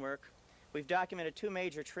spring den work, we've documented 2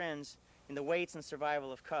 major trends in the weights and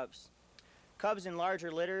survival of cubs. Cubs in larger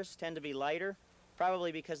litters tend to be lighter,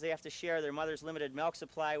 probably because they have to share their mother's limited milk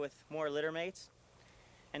supply with more litter mates.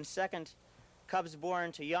 And second, cubs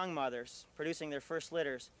born to young mothers producing their first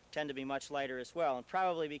litters tend to be much lighter as well, and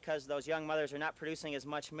probably because those young mothers are not producing as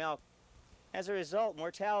much milk. As a result,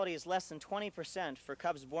 mortality is less than 20% for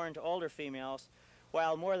cubs born to older females,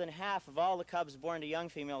 while more than half of all the cubs born to young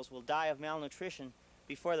females will die of malnutrition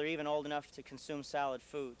before they're even old enough to consume solid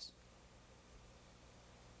foods.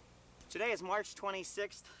 Today is March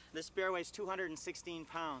 26th. This bear weighs 216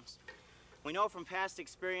 pounds. We know from past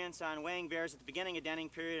experience on weighing bears at the beginning of denning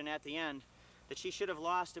period and at the end that she should have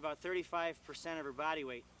lost about 35% of her body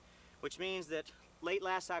weight, which means that late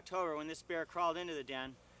last October, when this bear crawled into the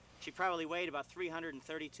den, she probably weighed about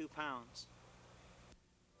 332 pounds.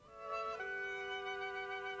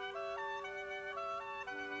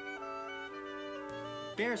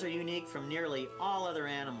 Bears are unique from nearly all other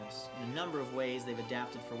animals in a number of ways they've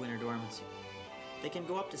adapted for winter dormancy. They can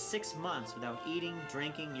go up to 6 months without eating,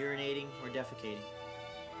 drinking, urinating, or defecating.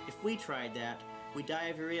 If we tried that, we'd die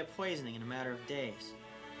of urea poisoning in a matter of days.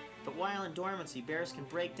 But while in dormancy, bears can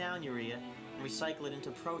break down urea and recycle it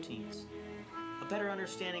into proteins. A better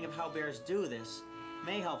understanding of how bears do this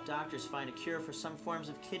may help doctors find a cure for some forms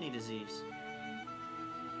of kidney disease.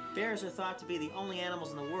 Bears are thought to be the only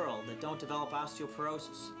animals in the world that don't develop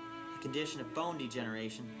osteoporosis, a condition of bone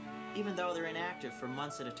degeneration, even though they're inactive for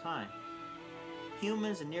months at a time.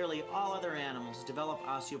 Humans and nearly all other animals develop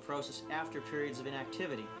osteoporosis after periods of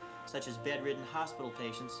inactivity, such as bedridden hospital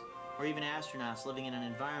patients or even astronauts living in an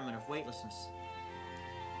environment of weightlessness.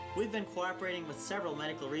 We've been cooperating with several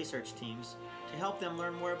medical research teams to help them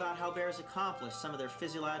learn more about how bears accomplish some of their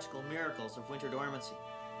physiological miracles of winter dormancy.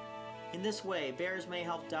 In this way, bears may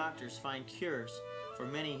help doctors find cures for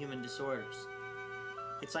many human disorders.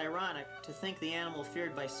 It's ironic to think the animal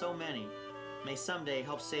feared by so many may someday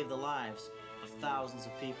help save the lives of thousands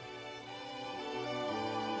of people.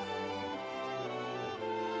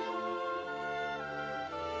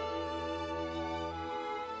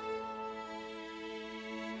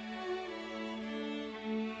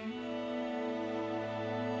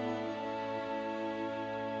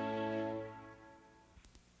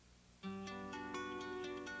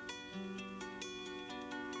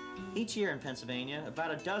 Each year in Pennsylvania,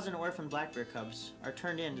 about a dozen orphan black bear cubs are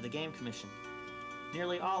turned in to the Game Commission.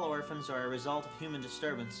 Nearly all orphans are a result of human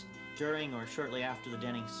disturbance during or shortly after the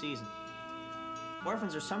denning season.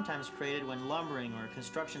 Orphans are sometimes created when lumbering or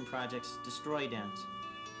construction projects destroy dens,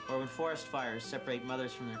 or when forest fires separate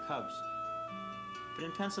mothers from their cubs. But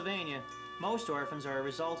in Pennsylvania, most orphans are a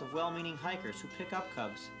result of well-meaning hikers who pick up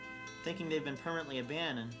cubs, thinking they've been permanently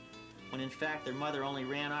abandoned, when in fact their mother only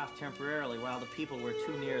ran off temporarily while the people were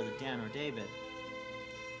too near the den or daybed.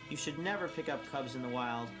 You should never pick up cubs in the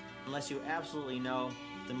wild unless you absolutely know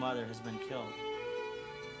the mother has been killed.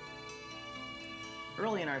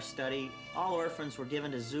 Early in our study, all orphans were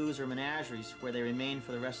given to zoos or menageries where they remained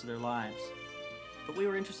for the rest of their lives. But we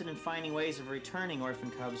were interested in finding ways of returning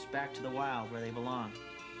orphan cubs back to the wild where they belong.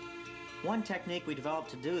 One technique we developed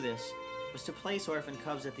to do this was to place orphan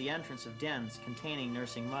cubs at the entrance of dens containing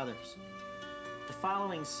nursing mothers. The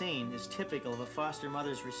following scene is typical of a foster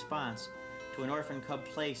mother's response to an orphan cub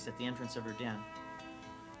placed at the entrance of her den.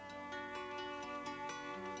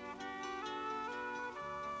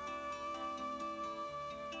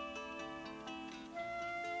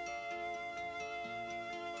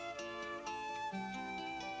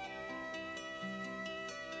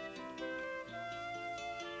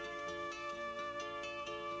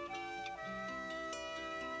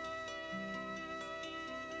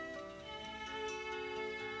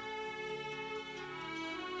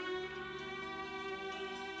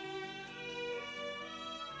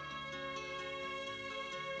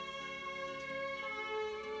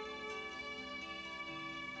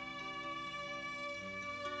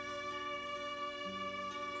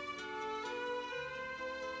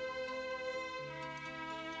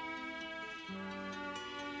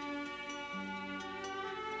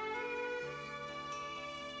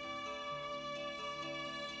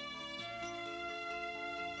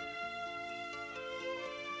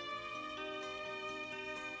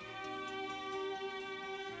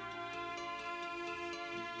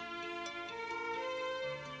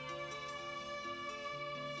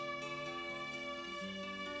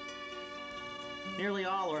 Nearly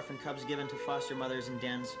all orphan cubs given to foster mothers in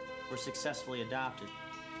dens were successfully adopted.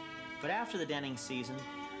 But after the denning season,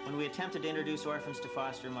 when we attempted to introduce orphans to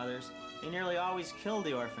foster mothers, they nearly always killed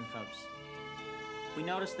the orphan cubs. We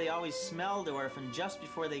noticed they always smelled the orphan just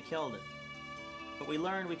before they killed it. But we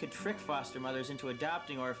learned we could trick foster mothers into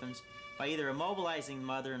adopting orphans by either immobilizing the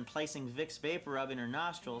mother and placing Vicks vapor rub in her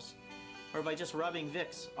nostrils, or by just rubbing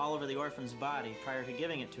Vicks all over the orphan's body prior to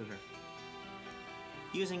giving it to her.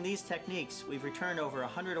 Using these techniques, we've returned over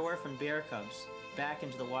 100 orphan bear cubs back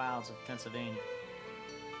into the wilds of Pennsylvania.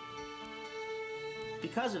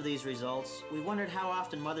 Because of these results, we wondered how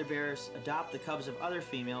often mother bears adopt the cubs of other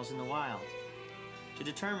females in the wild. To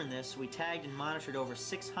determine this, we tagged and monitored over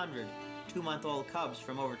 600 two-month-old cubs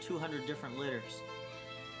from over 200 different litters.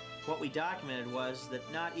 What we documented was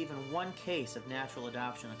that not even one case of natural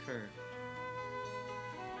adoption occurred.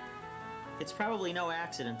 It's probably no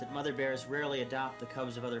accident that mother bears rarely adopt the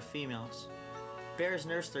cubs of other females. Bears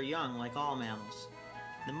nurse their young like all mammals.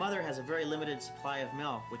 The mother has a very limited supply of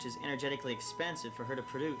milk, which is energetically expensive for her to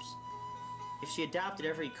produce. If she adopted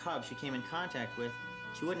every cub she came in contact with,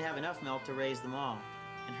 she wouldn't have enough milk to raise them all,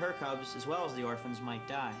 and her cubs, as well as the orphans, might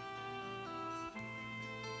die.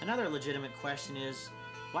 Another legitimate question is,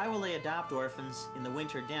 why will they adopt orphans in the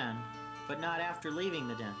winter den, but not after leaving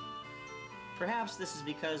the den? Perhaps this is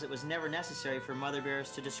because it was never necessary for mother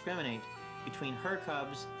bears to discriminate between her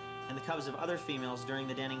cubs and the cubs of other females during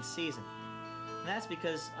the denning season. And that's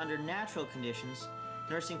because under natural conditions,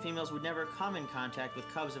 nursing females would never come in contact with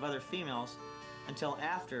cubs of other females until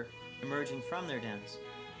after emerging from their dens.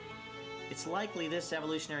 It's likely this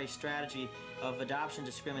evolutionary strategy of adoption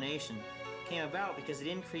discrimination came about because it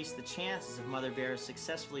increased the chances of mother bears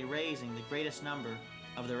successfully raising the greatest number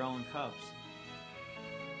of their own cubs.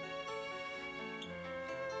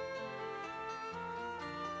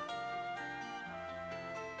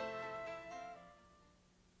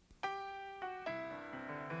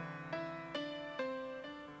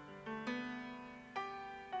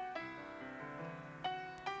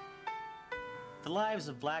 The lives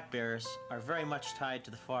of black bears are very much tied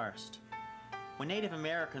to the forest. When Native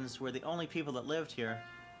Americans were the only people that lived here,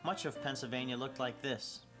 much of Pennsylvania looked like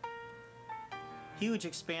this. Huge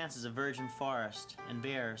expanses of virgin forest and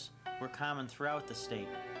bears were common throughout the state.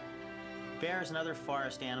 Bears and other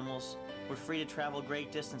forest animals were free to travel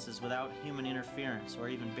great distances without human interference or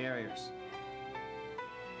even barriers.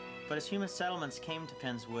 But as human settlements came to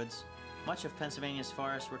Penn's woods, much of Pennsylvania's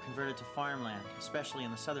forests were converted to farmland, especially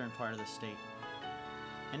in the southern part of the state.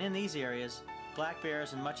 And in these areas, black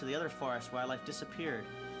bears and much of the other forest wildlife disappeared,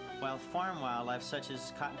 while farm wildlife such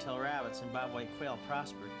as cottontail rabbits and bobwhite quail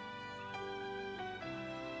prospered.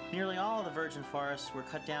 Nearly all of the virgin forests were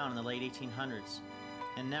cut down in the late 1800s,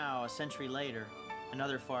 and now, a century later,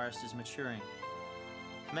 another forest is maturing.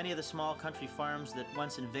 Many of the small country farms that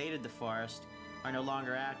once invaded the forest are no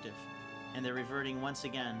longer active, and they're reverting once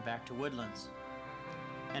again back to woodlands.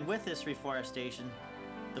 And with this reforestation,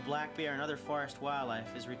 the black bear and other forest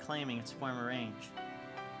wildlife is reclaiming its former range.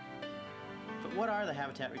 But what are the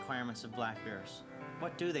habitat requirements of black bears?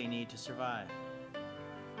 What do they need to survive?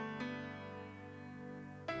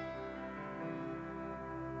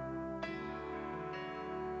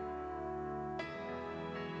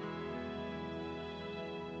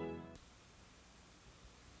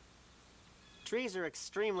 Trees are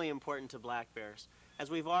extremely important to black bears. As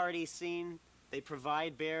we've already seen, they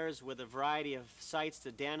provide bears with a variety of sites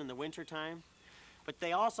to den in the wintertime, but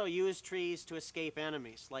they also use trees to escape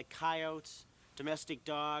enemies like coyotes, domestic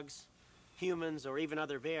dogs, humans, or even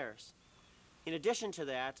other bears. In addition to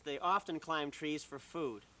that, they often climb trees for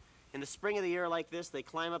food. In the spring of the year like this, they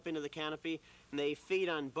climb up into the canopy and they feed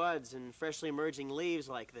on buds and freshly emerging leaves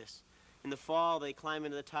like this. In the fall, they climb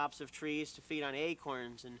into the tops of trees to feed on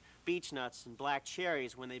acorns and beech nuts and black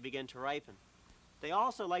cherries when they begin to ripen. They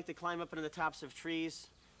also like to climb up into the tops of trees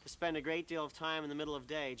to spend a great deal of time in the middle of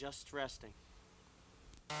day just resting.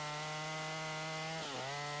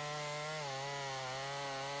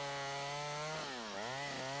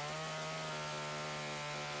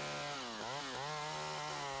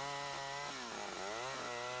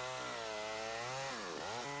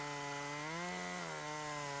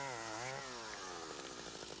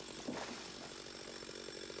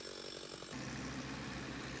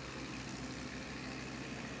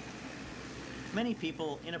 Many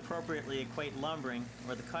people inappropriately equate lumbering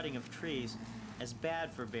or the cutting of trees as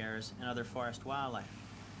bad for bears and other forest wildlife.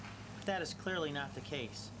 But that is clearly not the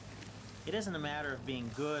case. It isn't a matter of being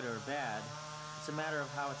good or bad, it's a matter of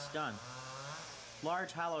how it's done.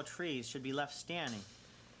 Large hollow trees should be left standing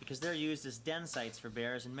because they're used as den sites for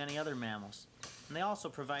bears and many other mammals, and they also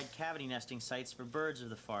provide cavity nesting sites for birds of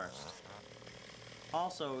the forest.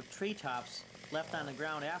 Also, treetops left on the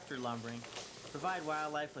ground after lumbering provide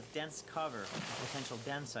wildlife with dense cover and potential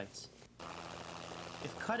den sites.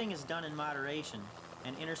 If cutting is done in moderation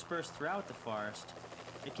and interspersed throughout the forest,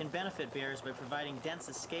 it can benefit bears by providing dense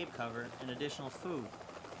escape cover and additional food.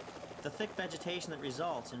 The thick vegetation that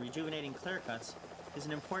results in rejuvenating clearcuts is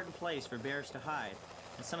an important place for bears to hide,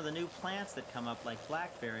 and some of the new plants that come up, like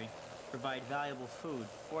blackberry, provide valuable food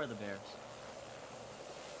for the bears.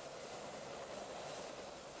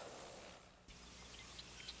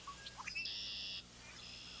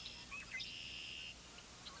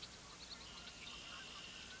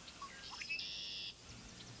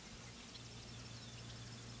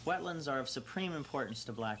 Wetlands are of supreme importance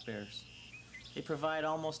to black bears. They provide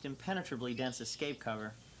almost impenetrably dense escape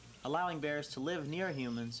cover, allowing bears to live near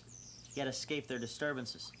humans, yet escape their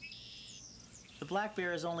disturbances. The black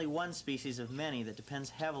bear is only one species of many that depends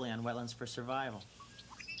heavily on wetlands for survival.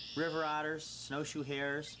 River otters, snowshoe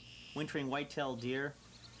hares, wintering white-tailed deer,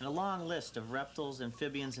 and a long list of reptiles,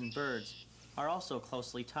 amphibians, and birds are also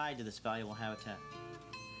closely tied to this valuable habitat.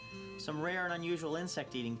 Some rare and unusual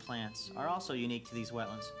insect-eating plants are also unique to these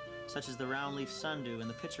wetlands, such as the roundleaf sundew and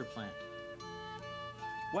the pitcher plant.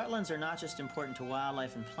 Wetlands are not just important to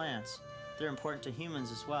wildlife and plants, they're important to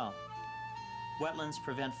humans as well. Wetlands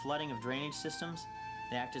prevent flooding of drainage systems,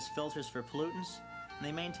 they act as filters for pollutants, and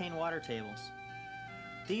they maintain water tables.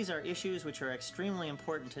 These are issues which are extremely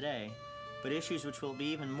important today, but issues which will be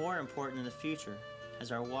even more important in the future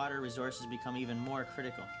as our water resources become even more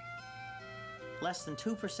critical. Less than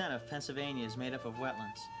 2% of Pennsylvania is made up of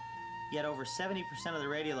wetlands, yet over 70% of the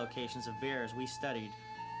radiolocations of bears we studied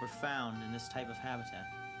were found in this type of habitat.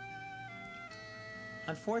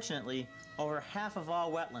 Unfortunately, over half of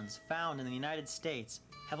all wetlands found in the United States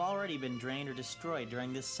have already been drained or destroyed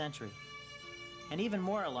during this century. And even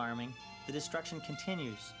more alarming, the destruction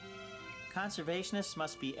continues. Conservationists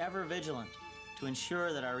must be ever vigilant to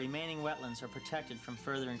ensure that our remaining wetlands are protected from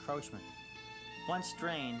further encroachment. Once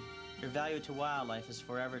drained, their value to wildlife is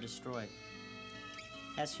forever destroyed.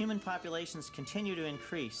 As human populations continue to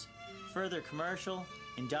increase, further commercial,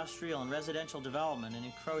 industrial, and residential development and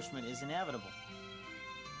encroachment is inevitable.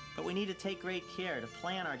 But we need to take great care to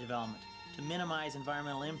plan our development to minimize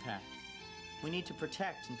environmental impact. We need to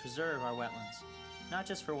protect and preserve our wetlands, not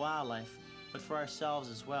just for wildlife, but for ourselves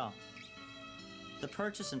as well. The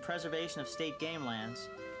purchase and preservation of state game lands,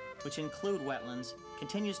 which include wetlands,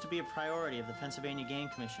 continues to be a priority of the Pennsylvania Game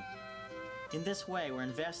Commission. In this way, we're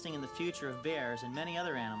investing in the future of bears and many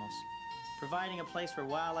other animals, providing a place where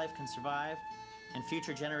wildlife can survive and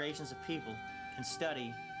future generations of people can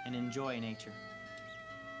study and enjoy nature.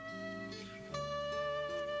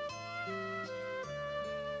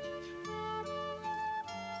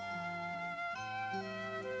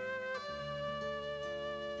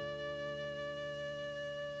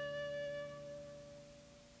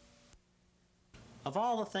 Of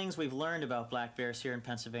all the things we've learned about black bears here in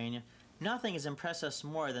Pennsylvania, nothing has impressed us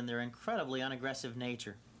more than their incredibly unaggressive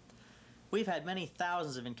nature. We've had many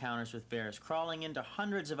thousands of encounters with bears, crawling into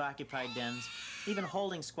hundreds of occupied dens, even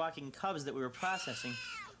holding squawking cubs that we were processing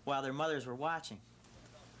while their mothers were watching.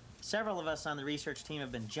 Several of us on the research team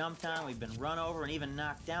have been jumped on, we've been run over, and even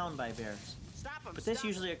knocked down by bears. But this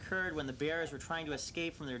usually occurred when the bears were trying to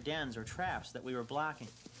escape from their dens or traps that we were blocking.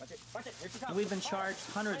 And we've been charged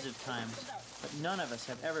hundreds of times, but none of us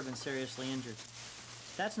have ever been seriously injured.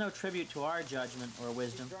 That's no tribute to our judgment or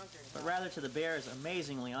wisdom, but rather to the bear's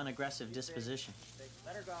amazingly unaggressive disposition.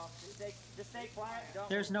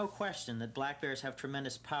 There's no question that black bears have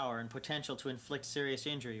tremendous power and potential to inflict serious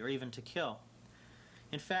injury or even to kill.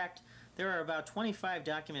 In fact, there are about 25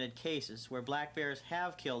 documented cases where black bears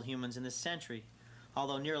have killed humans in this century,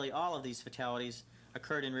 although nearly all of these fatalities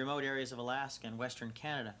occurred in remote areas of Alaska and western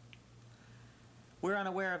Canada. We're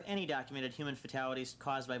unaware of any documented human fatalities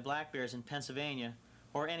caused by black bears in Pennsylvania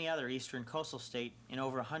or any other eastern coastal state in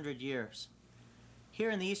over 100 years.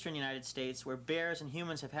 Here in the eastern United States, where bears and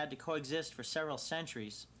humans have had to coexist for several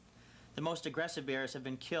centuries, the most aggressive bears have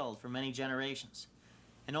been killed for many generations,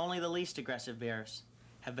 and only the least aggressive bears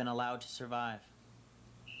have been allowed to survive.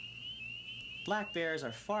 Black bears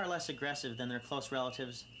are far less aggressive than their close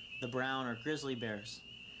relatives, the brown or grizzly bears.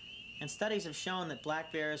 And studies have shown that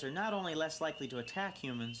black bears are not only less likely to attack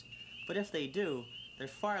humans, but if they do, they're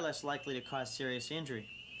far less likely to cause serious injury.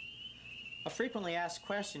 A frequently asked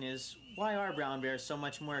question is, why are brown bears so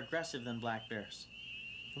much more aggressive than black bears?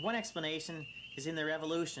 And one explanation is in their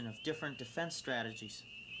evolution of different defense strategies.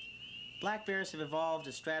 Black bears have evolved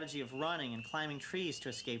a strategy of running and climbing trees to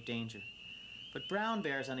escape danger. But brown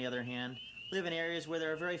bears, on the other hand, live in areas where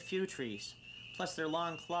there are very few trees, plus their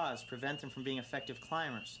long claws prevent them from being effective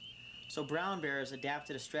climbers. So brown bears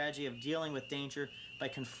adapted a strategy of dealing with danger by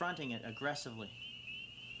confronting it aggressively.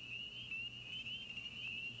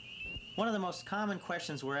 One of the most common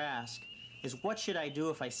questions we're asked is, what should I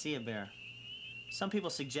do if I see a bear? Some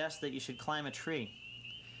people suggest that you should climb a tree.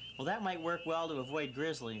 Well, that might work well to avoid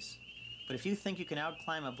grizzlies, but if you think you can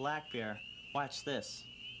outclimb a black bear, watch this.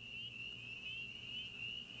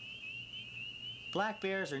 Black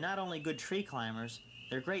bears are not only good tree climbers,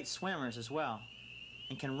 they're great swimmers as well,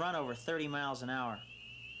 and can run over 30 miles an hour.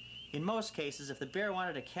 In most cases, if the bear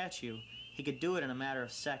wanted to catch you, he could do it in a matter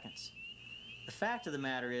of seconds. The fact of the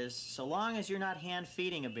matter is, so long as you're not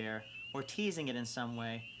hand-feeding a bear or teasing it in some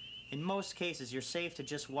way, in most cases you're safe to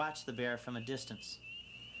just watch the bear from a distance.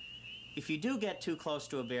 If you do get too close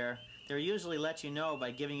to a bear, they'll usually let you know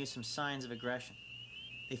by giving you some signs of aggression.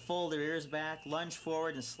 They fold their ears back, lunge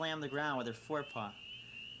forward, and slam the ground with their forepaw.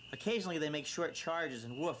 Occasionally they make short charges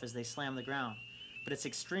and woof as they slam the ground, but it's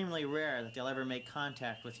extremely rare that they'll ever make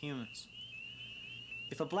contact with humans.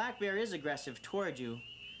 If a black bear is aggressive toward you,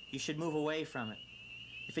 you should move away from it.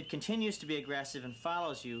 If it continues to be aggressive and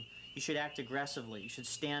follows you, you should act aggressively. You should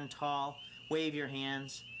stand tall, wave your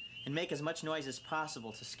hands, and make as much noise as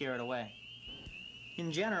possible to scare it away.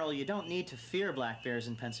 In general, you don't need to fear black bears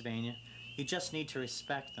in Pennsylvania. You just need to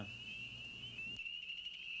respect them.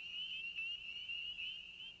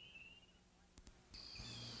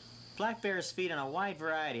 Black bears feed on a wide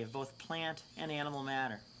variety of both plant and animal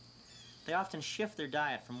matter. They often shift their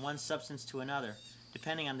diet from one substance to another,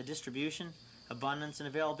 depending on the distribution, abundance, and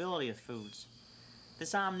availability of foods.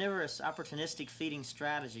 This omnivorous, opportunistic feeding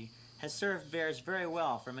strategy has served bears very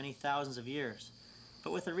well for many thousands of years,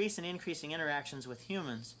 but with the recent increasing interactions with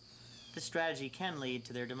humans, this strategy can lead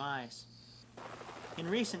to their demise. In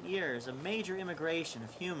recent years, a major immigration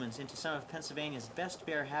of humans into some of Pennsylvania's best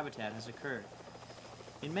bear habitat has occurred.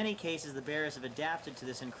 In many cases, the bears have adapted to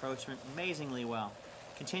this encroachment amazingly well,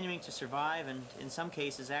 continuing to survive and, in some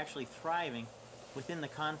cases, actually thriving within the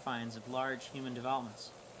confines of large human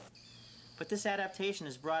developments. But this adaptation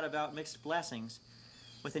has brought about mixed blessings,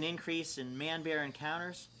 with an increase in man-bear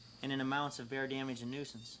encounters and in amounts of bear damage and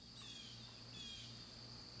nuisance.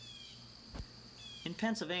 In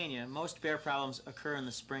Pennsylvania, most bear problems occur in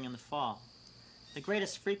the spring and the fall. The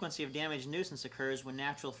greatest frequency of damage and nuisance occurs when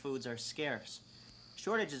natural foods are scarce.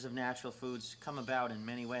 Shortages of natural foods come about in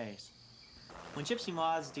many ways. When gypsy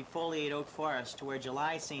moths defoliate oak forests to where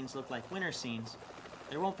July scenes look like winter scenes,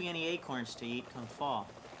 there won't be any acorns to eat come fall.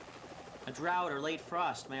 A drought or late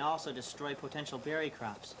frost may also destroy potential berry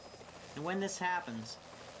crops. And when this happens,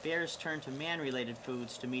 bears turn to man-related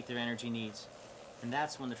foods to meet their energy needs. And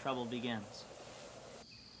that's when the trouble begins.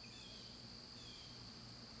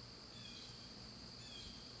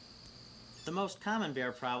 The most common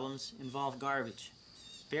bear problems involve garbage.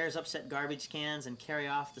 Bears upset garbage cans and carry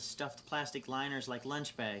off the stuffed plastic liners like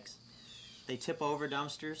lunch bags. They tip over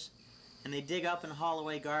dumpsters, and they dig up and haul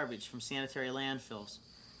away garbage from sanitary landfills,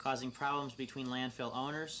 causing problems between landfill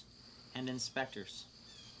owners and inspectors.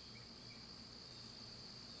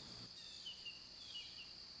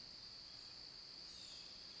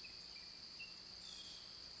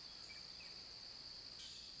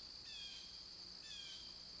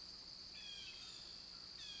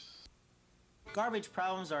 Garbage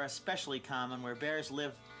problems are especially common where bears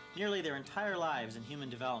live nearly their entire lives in human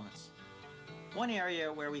developments. One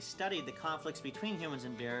area where we studied the conflicts between humans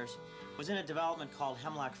and bears was in a development called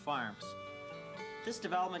Hemlock Farms. This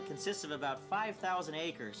development consists of about 5,000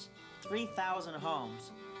 acres, 3,000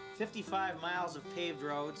 homes, 55 miles of paved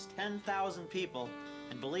roads, 10,000 people,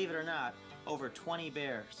 and believe it or not, over 20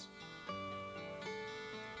 bears.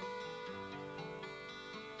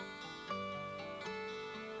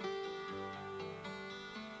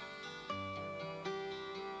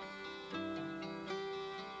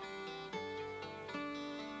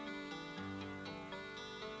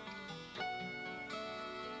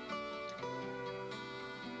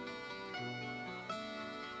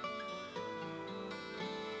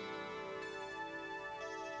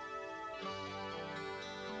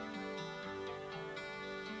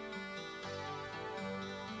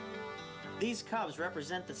 These cubs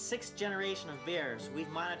represent the 6th generation of bears we've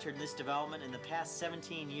monitored in this development in the past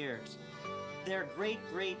 17 years. Their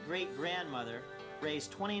great-great-great-grandmother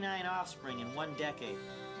raised 29 offspring in 1 decade,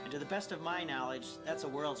 and to the best of my knowledge, that's a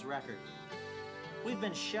world's record. We've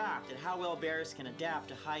been shocked at how well bears can adapt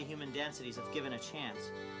to high human densities if given a chance,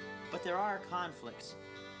 but there are conflicts.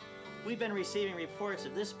 We've been receiving reports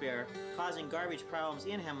of this bear causing garbage problems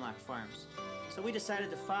in Hemlock Farms, so we decided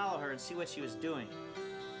to follow her and see what she was doing.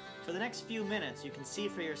 For the next few minutes, you can see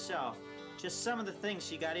for yourself just some of the things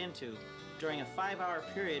she got into during a 5-hour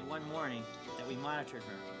period one morning that we monitored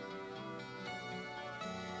her.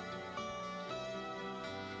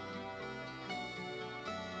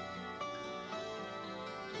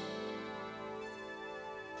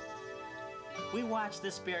 We watched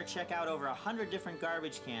this bear check out over 100 different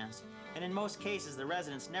garbage cans, and in most cases, the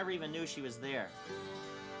residents never even knew she was there.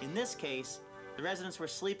 In this case, the residents were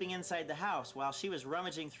sleeping inside the house while she was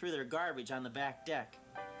rummaging through their garbage on the back deck.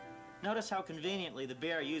 Notice how conveniently the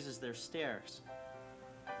bear uses their stairs.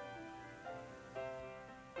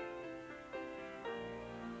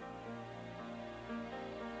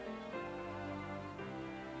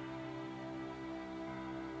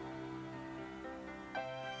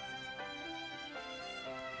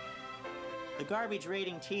 The garbage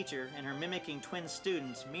raiding teacher and her mimicking twin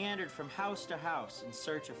students meandered from house to house in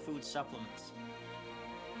search of food supplements.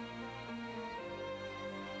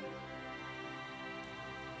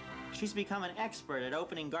 She's become an expert at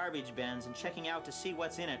opening garbage bins and checking out to see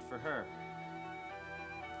what's in it for her.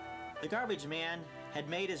 The garbage man had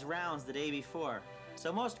made his rounds the day before,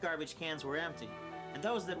 so most garbage cans were empty, and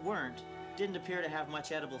those that weren't didn't appear to have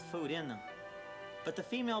much edible food in them. But the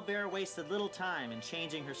female bear wasted little time in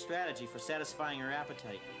changing her strategy for satisfying her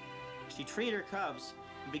appetite. She treed her cubs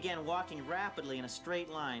and began walking rapidly in a straight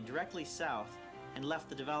line directly south and left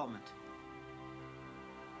the development.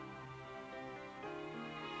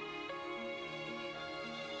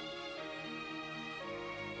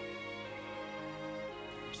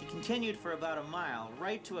 She continued for about a mile,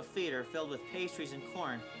 right to a feeder filled with pastries and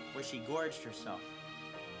corn, where she gorged herself.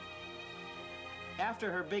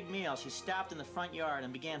 After her big meal, she stopped in the front yard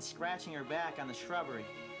and began scratching her back on the shrubbery.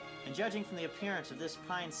 And judging from the appearance of this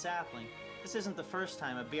pine sapling, this isn't the first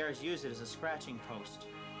time a bear has used it as a scratching post.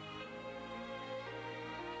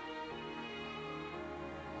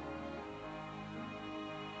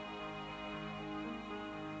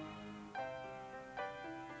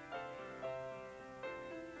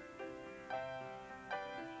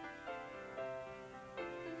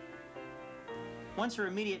 Once her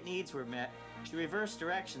immediate needs were met, she reversed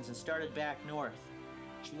directions and started back north.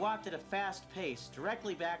 She walked at a fast pace,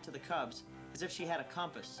 directly back to the cubs, as if she had a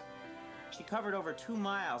compass. She covered over 2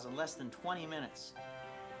 miles in less than 20 minutes.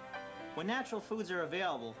 When natural foods are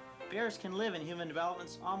available, bears can live in human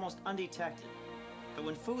developments almost undetected. But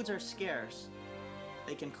when foods are scarce,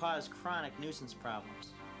 they can cause chronic nuisance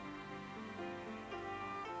problems.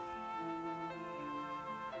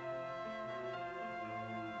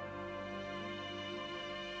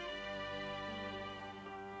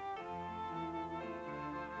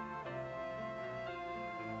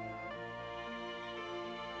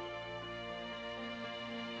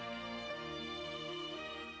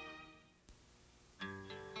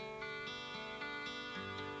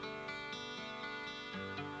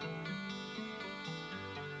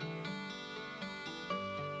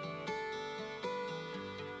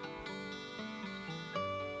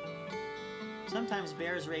 Sometimes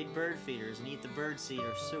bears raid bird feeders and eat the bird seed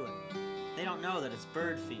or suet. They don't know that it's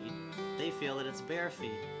bird feed. They feel that it's bear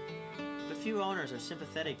feed. But few owners are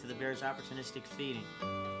sympathetic to the bear's opportunistic feeding.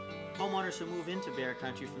 Homeowners who move into bear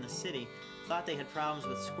country from the city thought they had problems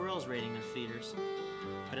with squirrels raiding their feeders.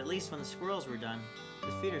 But at least when the squirrels were done,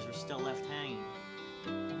 the feeders were still left hanging.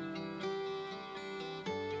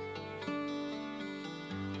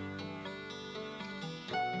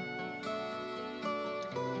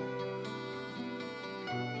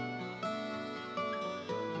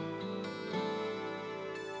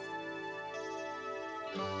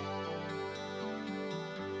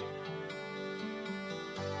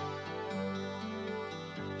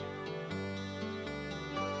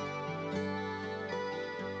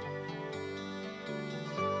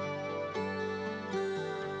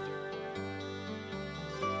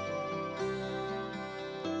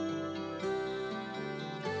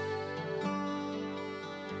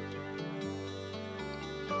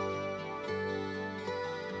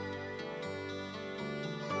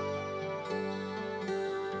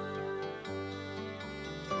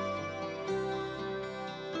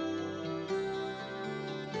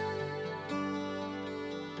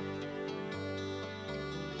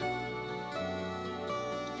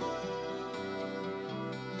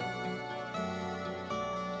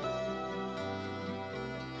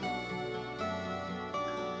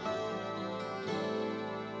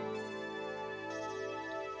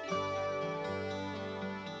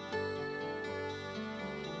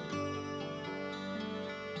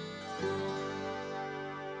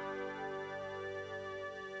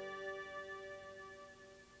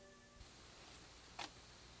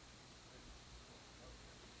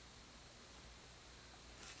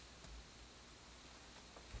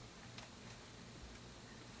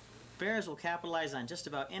 Bears will capitalize on just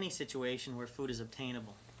about any situation where food is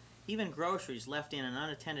obtainable. Even groceries left in an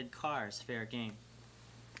unattended car is fair game.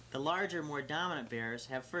 The larger, more dominant bears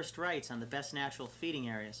have first rights on the best natural feeding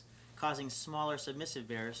areas, causing smaller, submissive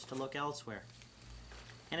bears to look elsewhere.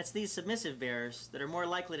 And it's these submissive bears that are more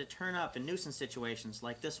likely to turn up in nuisance situations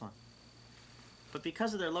like this one. But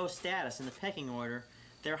because of their low status in the pecking order,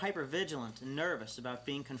 they're hypervigilant and nervous about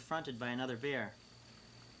being confronted by another bear.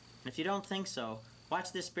 And if you don't think so,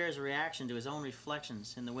 watch this bear's reaction to his own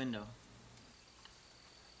reflections in the window.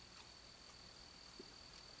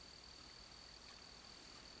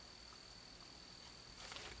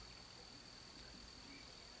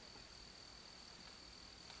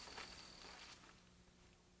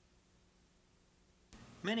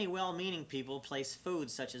 Many well-meaning people place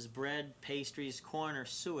foods such as bread, pastries, corn, or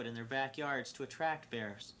suet in their backyards to attract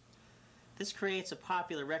bears. This creates a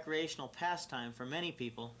popular recreational pastime for many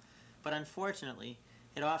people, but unfortunately,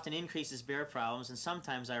 it often increases bear problems and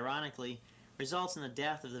sometimes, ironically, results in the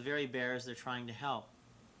death of the very bears they're trying to help.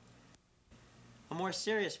 A more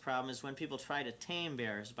serious problem is when people try to tame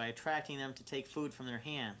bears by attracting them to take food from their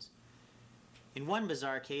hands. In one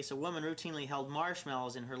bizarre case, a woman routinely held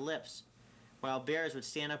marshmallows in her lips, while bears would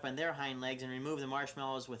stand up on their hind legs and remove the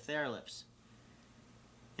marshmallows with their lips.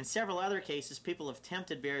 In several other cases, people have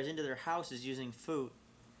tempted bears into their houses using food.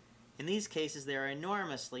 In these cases, they are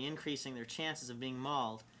enormously increasing their chances of being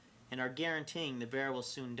mauled and are guaranteeing the bear will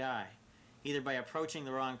soon die. either by approaching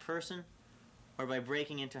the wrong person or by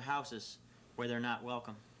breaking into houses where they're not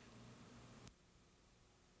welcome.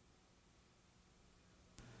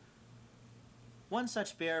 One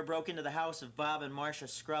such bear broke into the house of Bob and Marcia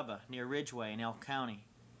Scrubba near Ridgway in Elk County.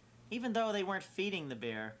 Even though they weren't feeding the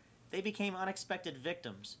bear, they became unexpected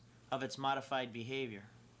victims of its modified behavior.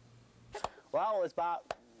 Well, it was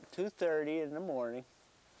about 2:30 in the morning,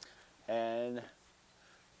 and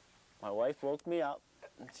my wife woke me up,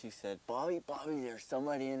 and she said, Bobby, there's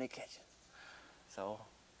somebody in the kitchen. So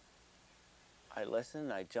I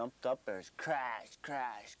listened, I jumped up, there's crash,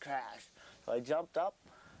 crash, crash. So I jumped up,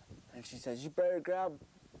 and she says, you better grab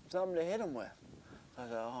something to hit him with. I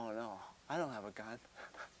said, oh no, I don't have a gun.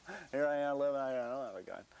 Here I am living out here, I don't have a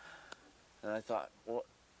gun. And I thought, well,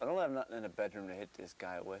 I don't have nothing in the bedroom to hit this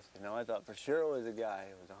guy with. You know, I thought for sure it was a guy.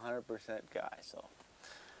 It was 100% guy. So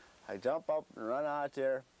I jump up and run out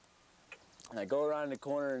there, and I go around the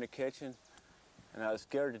corner in the kitchen, and I was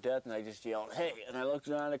scared to death, and I just yelled, hey! And I looked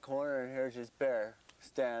around the corner, and here's this bear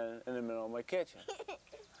standing in the middle of my kitchen.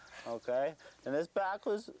 Okay? And his back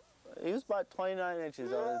was, he was about 29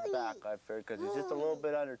 inches on his back, I figured, because he's just a little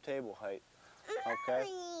bit under table height. Okay?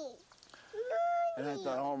 And I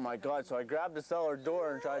thought, oh my God, so I grabbed the cellar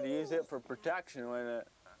door and tried to use it for protection when it,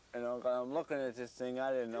 you know, I'm looking at this thing,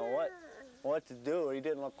 I didn't know what to do. He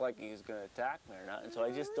didn't look like he was going to attack me or nothing. So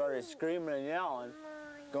I just started screaming and yelling,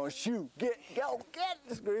 going, shoot, get,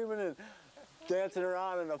 screaming and dancing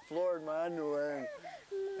around on the floor in my underwear.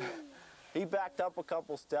 And he backed up a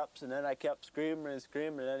couple steps, and then I kept screaming and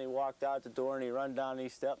screaming, and then he walked out the door and he run down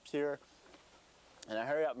these steps here. And I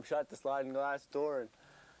hurry up and shut the sliding glass door, and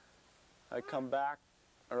I come back,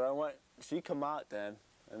 or I went, she come out then,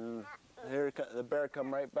 and here the bear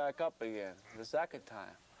come right back up again, the second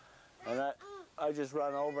time. And I just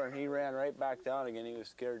run over, and he ran right back down again. He was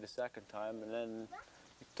scared the second time, and then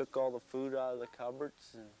he took all the food out of the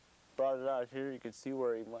cupboards and brought it out here. You could see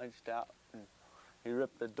where he munched out, and he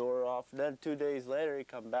ripped the door off. And then 2 days later, he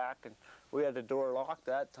come back, and we had the door locked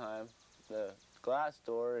that time, the glass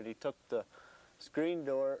door, and he took the screen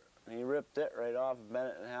door, and he ripped it right off, bent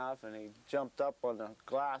it in half, and he jumped up on the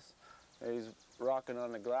glass, and he's rocking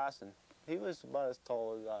on the glass, and he was about as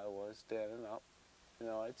tall as I was standing up. You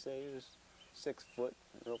know, I'd say he was 6 foot,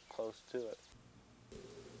 real close to it.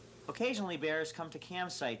 Occasionally, bears come to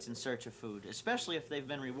campsites in search of food, especially if they've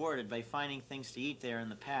been rewarded by finding things to eat there in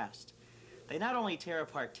the past. They not only tear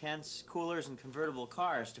apart tents, coolers, and convertible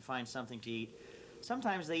cars to find something to eat,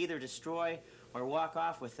 sometimes they either destroy or walk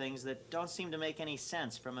off with things that don't seem to make any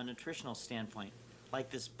sense from a nutritional standpoint, like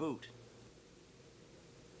this boot.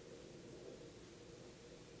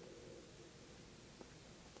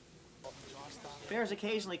 Bears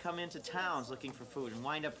occasionally come into towns looking for food and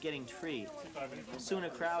wind up getting treed. Soon a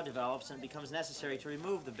crowd develops and it becomes necessary to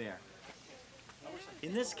remove the bear.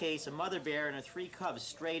 In this case, a mother bear and her 3 cubs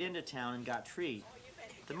strayed into town and got treed.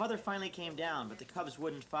 The mother finally came down, but the cubs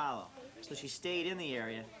wouldn't follow, so she stayed in the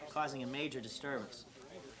area, causing a major disturbance.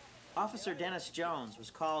 Officer Dennis Jones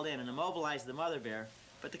was called in and immobilized the mother bear,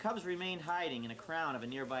 but the cubs remained hiding in a crown of a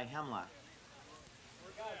nearby hemlock.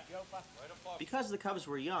 Because the cubs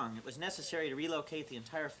were young, it was necessary to relocate the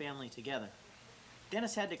entire family together.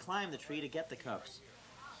 Dennis had to climb the tree to get the cubs.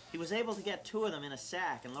 He was able to get 2 of them in a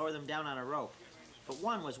sack and lower them down on a rope, but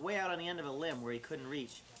one was way out on the end of a limb where he couldn't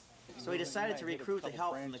reach. So he decided to recruit the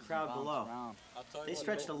help from the crowd below. They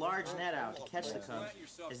stretched a large net out to catch the cubs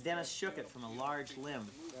as Dennis shook it from a large limb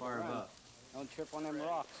far above. Don't trip on them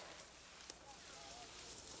rocks.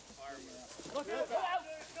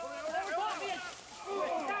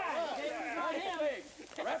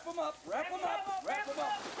 Wrap them up, wrap them up, wrap them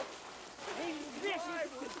up.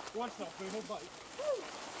 Watch out, man, no bite.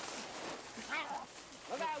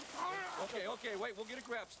 Okay, wait, we'll get a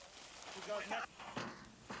grab.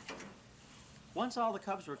 Once all the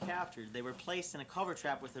cubs were captured, they were placed in a cover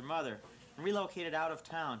trap with their mother and relocated out of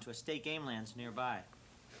town to a state game lands nearby.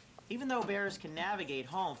 Even though bears can navigate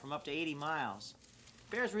home from up to 80 miles,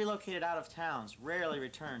 bears relocated out of towns rarely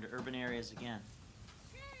return to urban areas again.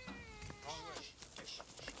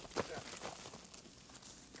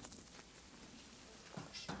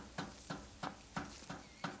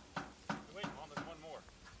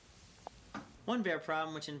 One bear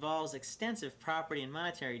problem which involves extensive property and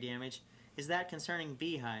monetary damage is that concerning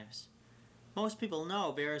beehives. Most people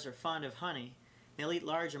know bears are fond of honey, and they'll eat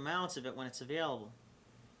large amounts of it when it's available.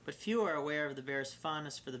 But few are aware of the bear's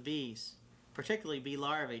fondness for the bees, particularly bee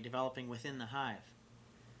larvae developing within the hive.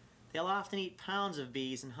 They'll often eat pounds of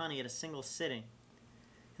bees and honey at a single sitting.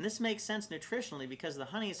 And this makes sense nutritionally because the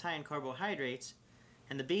honey is high in carbohydrates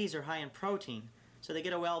and the bees are high in protein, so they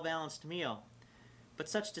get a well-balanced meal. But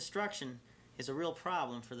such destruction is a real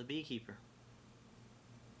problem for the beekeeper.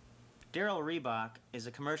 Darrell Reebok is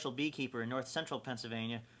a commercial beekeeper in north central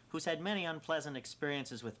Pennsylvania who's had many unpleasant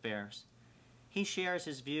experiences with bears. He shares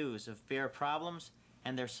his views of bear problems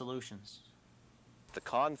and their solutions. The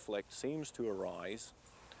conflict seems to arise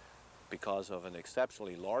because of an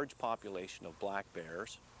exceptionally large population of black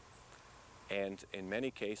bears, and in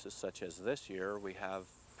many cases, such as this year, we have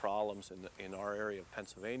problems in our area of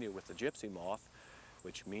Pennsylvania with the gypsy moth,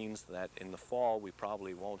 which means that in the fall we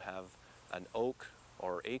probably won't have an oak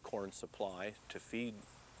or acorn supply to feed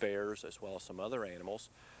bears as well as some other animals.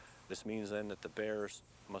 This means then that the bears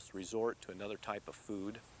must resort to another type of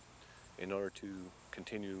food in order to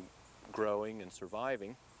continue growing and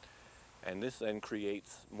surviving, and this then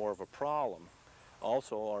creates more of a problem.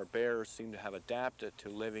 Also, our bears seem to have adapted to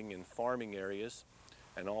living in farming areas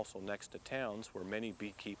and also next to towns where many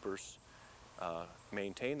beekeepers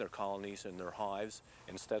maintain their colonies and their hives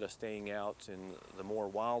instead of staying out in the more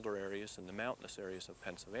wilder areas and the mountainous areas of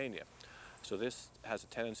Pennsylvania. So this has a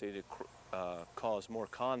tendency to cause more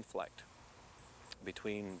conflict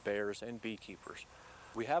between bears and beekeepers.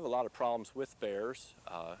 We have a lot of problems with bears,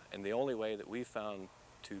 and the only way that we've found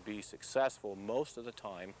to be successful most of the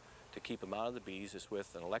time to keep them out of the bees is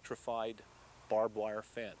with an electrified barbed wire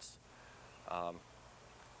fence.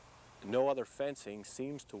 No other fencing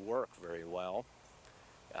seems to work very well.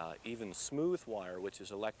 Even smooth wire, which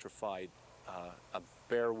is electrified, a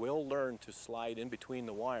bear will learn to slide in between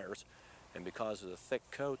the wires, and because of the thick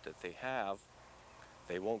coat that they have,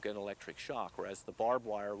 they won't get an electric shock, whereas the barbed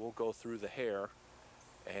wire will go through the hair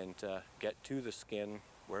and get to the skin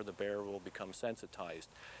where the bear will become sensitized.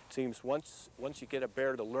 It seems once you get a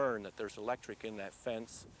bear to learn that there's electric in that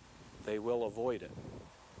fence, they will avoid it.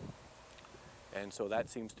 And so that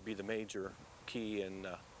seems to be the major key in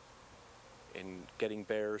getting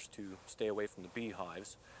bears to stay away from the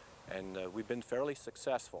beehives, and we've been fairly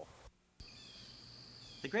successful.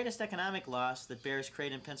 The greatest economic loss that bears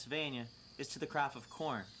create in Pennsylvania is to the crop of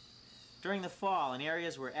corn. During the fall, in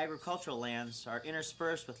areas where agricultural lands are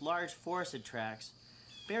interspersed with large forested tracts,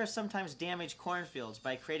 bears sometimes damage cornfields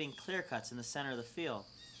by creating clear cuts in the center of the field.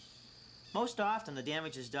 Most often the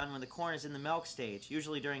damage is done when the corn is in the milk stage,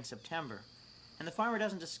 usually during September, and the farmer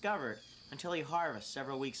doesn't discover it until he harvests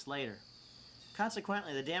several weeks later.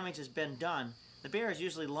 Consequently, the damage has been done. The bear is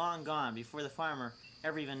usually long gone before the farmer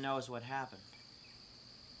ever even knows what happened.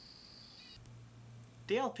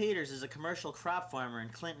 Dale Peters is a commercial crop farmer in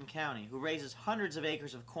Clinton County who raises hundreds of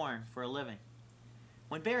acres of corn for a living.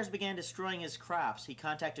 When bears began destroying his crops, he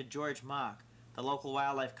contacted George Mock, the local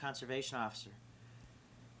wildlife conservation officer.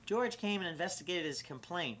 George came and investigated his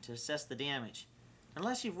complaint to assess the damage.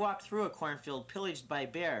 Unless you've walked through a cornfield pillaged by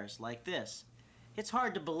bears like this, it's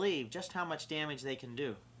hard to believe just how much damage they can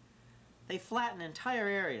do. They flatten entire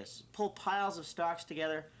areas, pull piles of stalks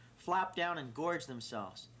together, flop down and gorge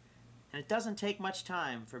themselves. And it doesn't take much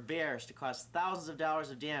time for bears to cause thousands of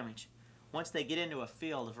dollars of damage once they get into a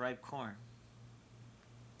field of ripe corn.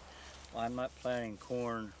 Well, I'm not planting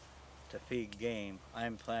corn to feed game.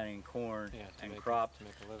 I'm planting corn and crops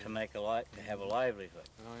to have a livelihood.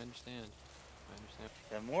 Oh, I understand.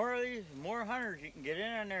 The more of these, the more hunters you can get in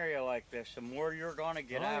an area like this, the more you're going to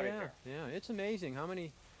get out of here. Yeah, it's amazing how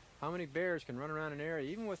many bears can run around an area,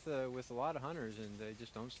 even with a lot of hunters, and they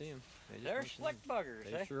just don't see them. They're slick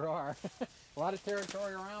buggers, They sure are. A lot of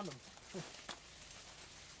territory around them.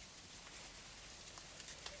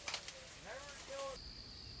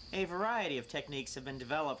 A variety of techniques have been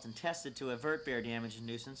developed and tested to avert bear damage and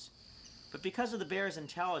nuisance, but because of the bear's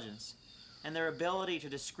intelligence and their ability to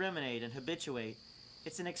discriminate and habituate,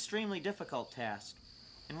 it's an extremely difficult task,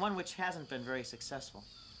 and one which hasn't been very successful.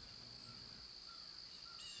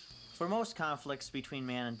 For most conflicts between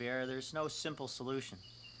man and bear, there's no simple solution.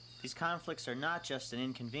 These conflicts are not just an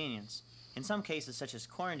inconvenience. In some cases, such as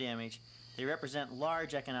corn damage, they represent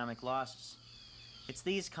large economic losses. It's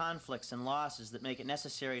these conflicts and losses that make it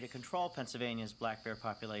necessary to control Pennsylvania's black bear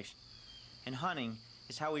population. And hunting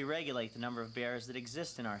is how we regulate the number of bears that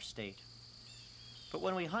exist in our state. But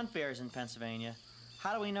when we hunt bears in Pennsylvania,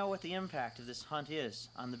 how do we know what the impact of this hunt is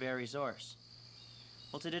on the bear resource?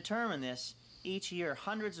 Well, to determine this, each year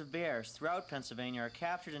hundreds of bears throughout Pennsylvania are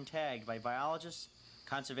captured and tagged by biologists,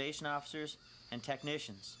 conservation officers, and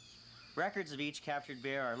technicians. Records of each captured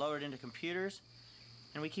bear are loaded into computers,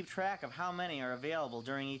 and we keep track of how many are available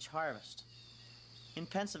during each harvest. In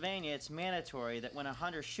Pennsylvania, it's mandatory that when a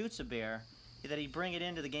hunter shoots a bear, that he bring it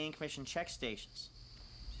into the Game Commission check stations.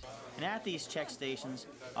 And at these check stations,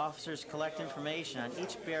 officers collect information on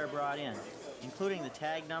each bear brought in, including the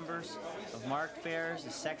tag numbers of marked bears, the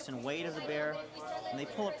sex and weight of the bear, and they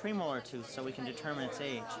pull a premolar tooth so we can determine its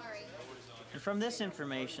age. And from this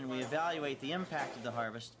information, we evaluate the impact of the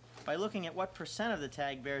harvest by looking at what percent of the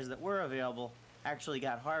tag bears that were available actually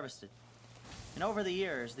got harvested. And over the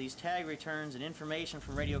years, these tag returns and information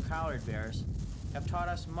from radio-collared bears have taught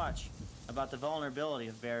us much about the vulnerability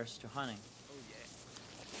of bears to hunting.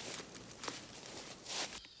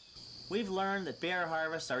 We've learned that bear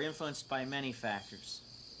harvests are influenced by many factors.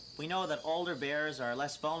 We know that older bears are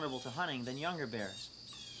less vulnerable to hunting than younger bears.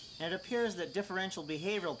 And it appears that differential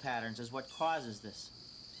behavioral patterns is what causes this.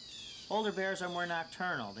 Older bears are more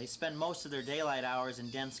nocturnal. They spend most of their daylight hours in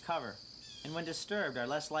dense cover, and when disturbed are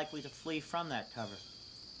less likely to flee from that cover.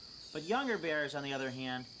 But younger bears, on the other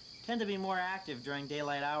hand, tend to be more active during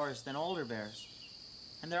daylight hours than older bears.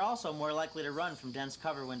 And they're also more likely to run from dense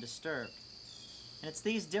cover when disturbed. And it's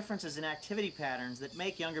these differences in activity patterns that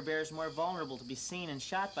make younger bears more vulnerable to be seen and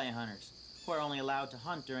shot by hunters, who are only allowed to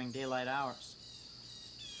hunt during daylight hours.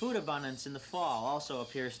 Food abundance in the fall also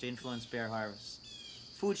appears to influence bear harvests.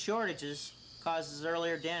 Food shortages causes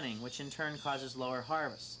earlier denning, which in turn causes lower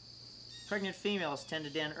harvests. Pregnant females tend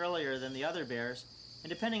to den earlier than the other bears,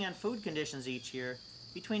 and depending on food conditions each year,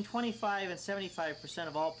 between 25 and 75%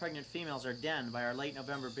 of all pregnant females are denned by our late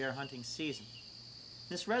November bear hunting season.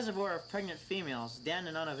 This reservoir of pregnant females, denned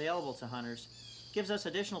and unavailable to hunters, gives us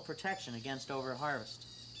additional protection against overharvest.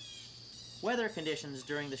 Weather conditions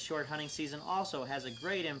during the short hunting season also has a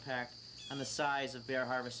great impact on the size of bear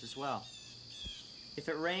harvest as well. If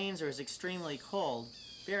it rains or is extremely cold,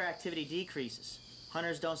 bear activity decreases.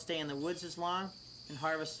 Hunters don't stay in the woods as long, and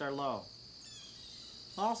harvests are low.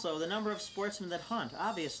 Also, the number of sportsmen that hunt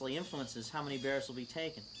obviously influences how many bears will be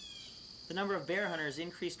taken. The number of bear hunters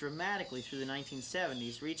increased dramatically through the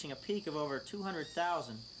 1970s, reaching a peak of over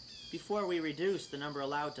 200,000 before we reduced the number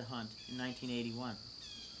allowed to hunt in 1981.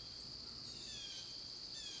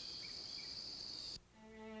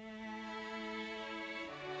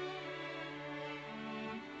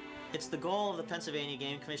 It's the goal of the Pennsylvania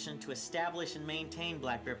Game Commission to establish and maintain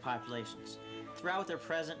black bear populations throughout their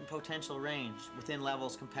present and potential range within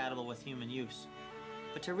levels compatible with human use.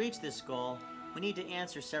 But to reach this goal, we need to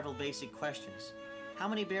answer several basic questions. How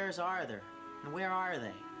many bears are there, and where are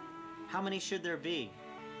they? How many should there be?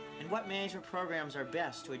 And what management programs are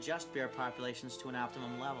best to adjust bear populations to an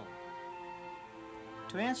optimum level?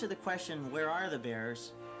 To answer the question, where are the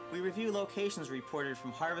bears, we review locations reported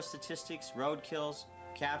from harvest statistics, road kills,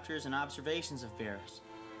 captures, and observations of bears.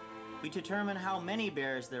 We determine how many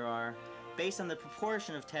bears there are based on the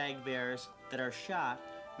proportion of tagged bears that are shot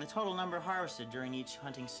and the total number harvested during each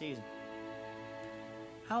hunting season.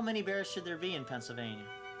 How many bears should there be in Pennsylvania?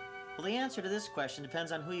 Well, the answer to this question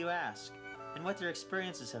depends on who you ask and what their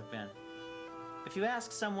experiences have been. If you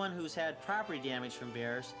ask someone who's had property damage from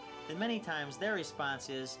bears, then many times their response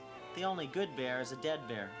is, the only good bear is a dead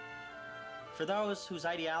bear. For those whose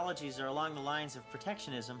ideologies are along the lines of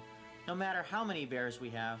protectionism, no matter how many bears we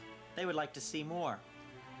have, they would like to see more.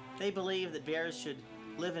 They believe that bears should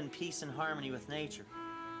live in peace and harmony with nature.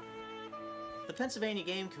 The Pennsylvania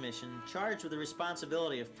Game Commission, charged with the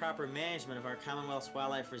responsibility of proper management of our Commonwealth's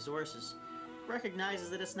wildlife resources, recognizes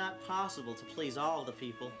that it's not possible to please all of the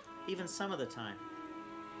people, even some of the time.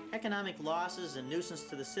 Economic losses and nuisance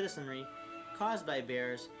to the citizenry caused by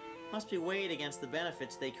bears must be weighed against the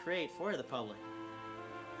benefits they create for the public.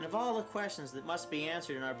 And of all the questions that must be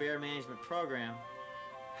answered in our bear management program,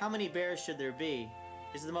 how many bears should there be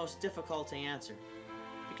is the most difficult to answer,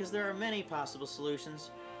 because there are many possible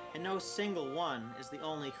solutions and no single one is the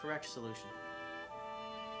only correct solution.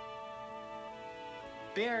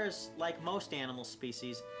 Bears, like most animal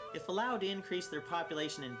species, if allowed to increase their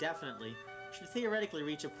population indefinitely, should theoretically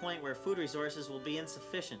reach a point where food resources will be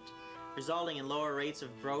insufficient, resulting in lower rates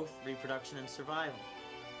of growth, reproduction, and survival.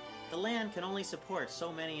 The land can only support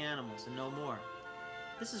so many animals and no more.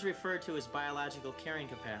 This is referred to as biological carrying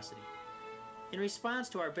capacity. In response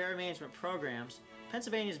to our bear management programs,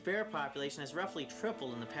 Pennsylvania's bear population has roughly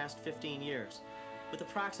tripled in the past 15 years, with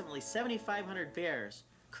approximately 7,500 bears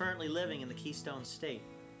currently living in the Keystone State.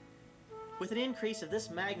 With an increase of this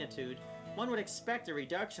magnitude, one would expect a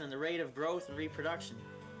reduction in the rate of growth and reproduction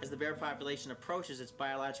as the bear population approaches its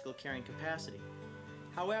biological carrying capacity.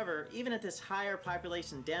 However, even at this higher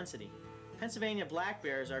population density, Pennsylvania black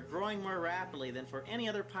bears are growing more rapidly than for any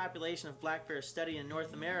other population of black bears studied in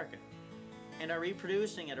North America, and are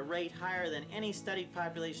reproducing at a rate higher than any studied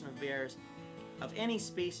population of bears of any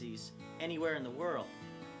species anywhere in the world.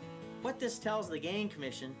 What this tells the Game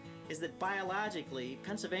Commission is that biologically,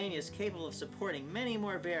 Pennsylvania is capable of supporting many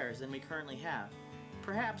more bears than we currently have,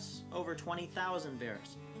 perhaps over 20,000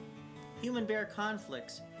 bears. Human-bear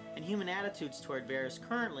conflicts and human attitudes toward bears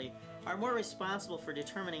currently are more responsible for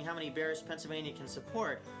determining how many bears Pennsylvania can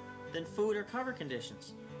support than food or cover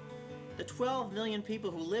conditions. The 12 million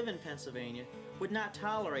people who live in Pennsylvania would not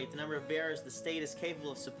tolerate the number of bears the state is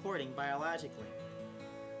capable of supporting biologically.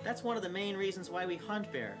 That's one of the main reasons why we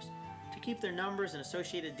hunt bears, to keep their numbers and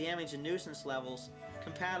associated damage and nuisance levels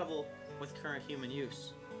compatible with current human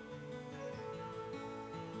use.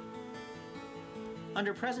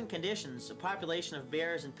 Under present conditions, a population of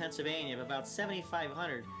bears in Pennsylvania of about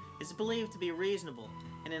 7,500 is believed to be reasonable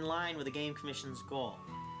and in line with the Game Commission's goal.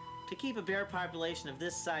 To keep a bear population of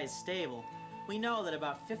this size stable, we know that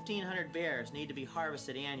about 1,500 bears need to be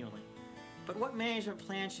harvested annually. But what management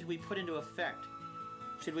plan should we put into effect?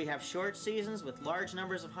 Should we have short seasons with large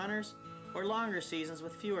numbers of hunters, or longer seasons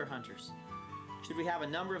with fewer hunters? Should we have a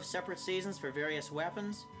number of separate seasons for various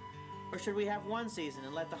weapons, or should we have one season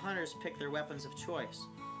and let the hunters pick their weapons of choice?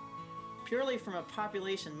 Purely from a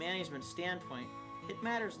population management standpoint, it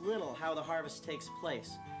matters little how the harvest takes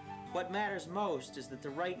place. What matters most is that the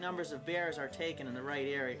right numbers of bears are taken in the right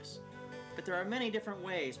areas. But there are many different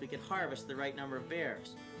ways we could harvest the right number of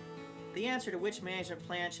bears. The answer to which management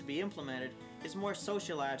plan should be implemented is more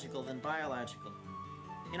sociological than biological.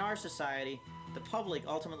 In our society, the public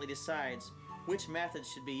ultimately decides which methods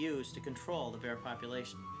should be used to control the bear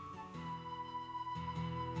population.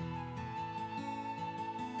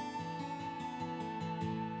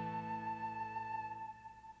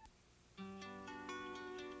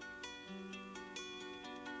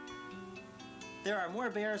 There are more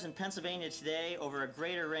bears in Pennsylvania today over a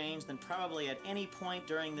greater range than probably at any point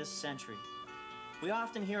during this century. We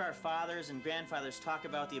often hear our fathers and grandfathers talk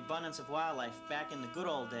about the abundance of wildlife back in the good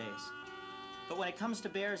old days. But when it comes to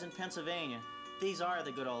bears in Pennsylvania, these are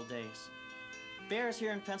the good old days. Bears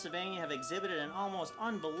here in Pennsylvania have exhibited an almost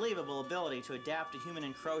unbelievable ability to adapt to human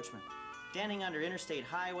encroachment, denning under interstate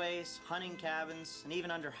highways, hunting cabins, and even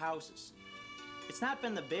under houses. It's not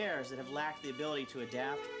been the bears that have lacked the ability to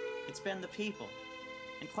adapt. It's been the people.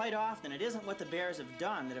 And quite often, it isn't what the bears have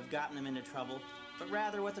done that have gotten them into trouble, but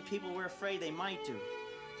rather what the people were afraid they might do.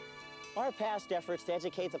 Our past efforts to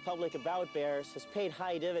educate the public about bears has paid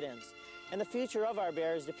high dividends, and the future of our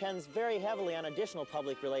bears depends very heavily on additional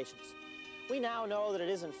public relations. We now know that it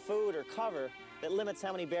isn't food or cover that limits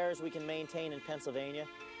how many bears we can maintain in Pennsylvania.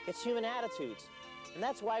 It's human attitudes, and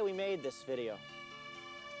that's why we made this video.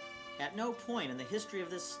 At no point in the history of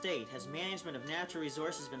this state has management of natural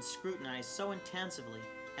resources been scrutinized so intensively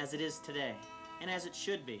as it is today, and as it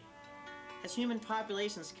should be. As human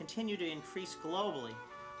populations continue to increase globally,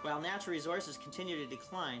 while natural resources continue to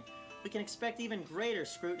decline, we can expect even greater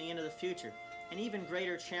scrutiny into the future, and even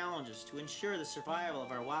greater challenges to ensure the survival of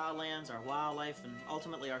our wildlands, our wildlife, and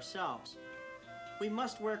ultimately ourselves. We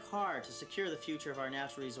must work hard to secure the future of our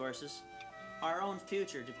natural resources. Our own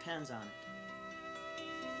future depends on it.